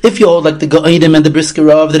cherem? If you hold like the Ga'idim and the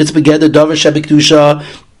Briskerov that it's begeder davar shebekdusha,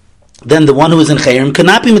 then the one who is in cherem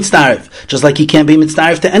cannot be mitzdarif, just like he can't be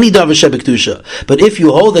mitzdarif to any davar shebekdusha. But if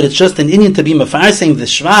you hold that it's just an inyan to be mefarsing the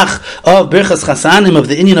shvach of birchas chasanim, of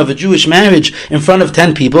the inyan of a Jewish marriage in front of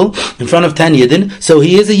 10 people, in front of 10 yidden, so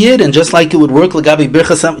he is a yid, and just like it would work legabi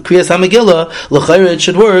birchas kriyas hamegillah, l'chayra it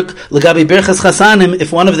should work legabi birchas chasanim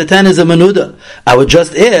if one of the 10 is a menuda. I would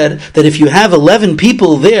just add that if you have 11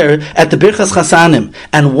 people there at the birchas chasanim,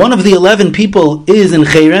 and one of the 11 people is in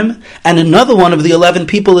cherem, and another one of the 11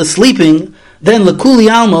 people is sleeping, then l'kuli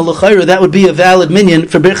alma l'chayra, that would be a valid minyan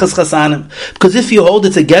for birchas chasanim. Because if you hold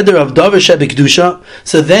it together of davar shebekdusha,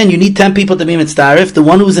 so then you need 10 people to be mitzdarif. The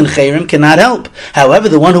one who is in cherem cannot help. However,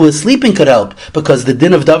 the one who is sleeping could help, because the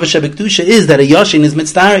din of davar shebekdusha is that a yashin is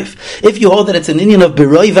mitzdarif. If you hold that it's an inyan of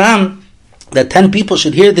beroivam, that 10 people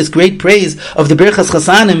should hear this great praise of the Birchas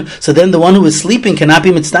Chasanim, so then the one who is sleeping cannot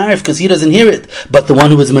be mitzdarif because he doesn't hear it. But the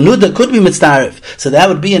one who is menuda could be mitzdarif. So that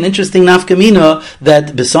would be an interesting nafkamina,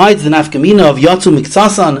 that besides the nafkamina of Yatsu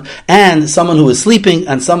Miksasan and someone who is sleeping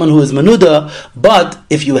and someone who is menuda, but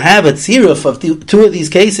if you have a tziruf of two of these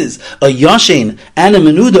cases, a yashin and a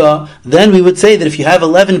menuda, then we would say that if you have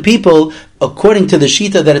 11 people, according to the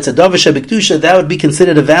shita that it's a davar shebekdusha, that would be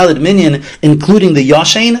considered a valid minyan, including the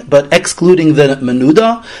yashin, but excluding the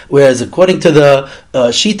menuda. Whereas according to the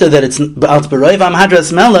shita that it's alt beroivam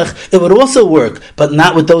hadras melech, it would also work, but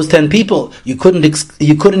not with those 10 people. You couldn't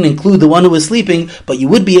include the one who was sleeping, but you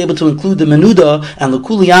would be able to include the menuda, and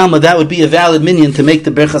l'kuli alma, that would be a valid minyan to make the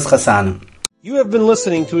birchas chasanim. You have been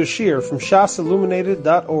listening to a shiur from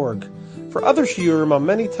shasilluminated.org. For other shiurim on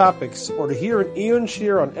many topics, or to hear an Iyun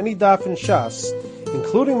shiur on any daf in Shas,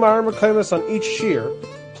 including Mara Mekaymas on each shiur,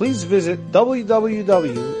 please visit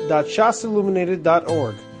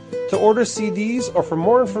www.shasilluminated.org. To order CDs or for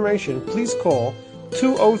more information, please call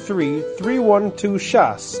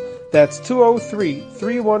 203-312-SHAS. That's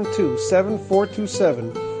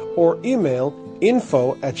 203-312-7427, or email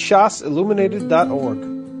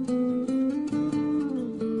info@shasilluminated.org.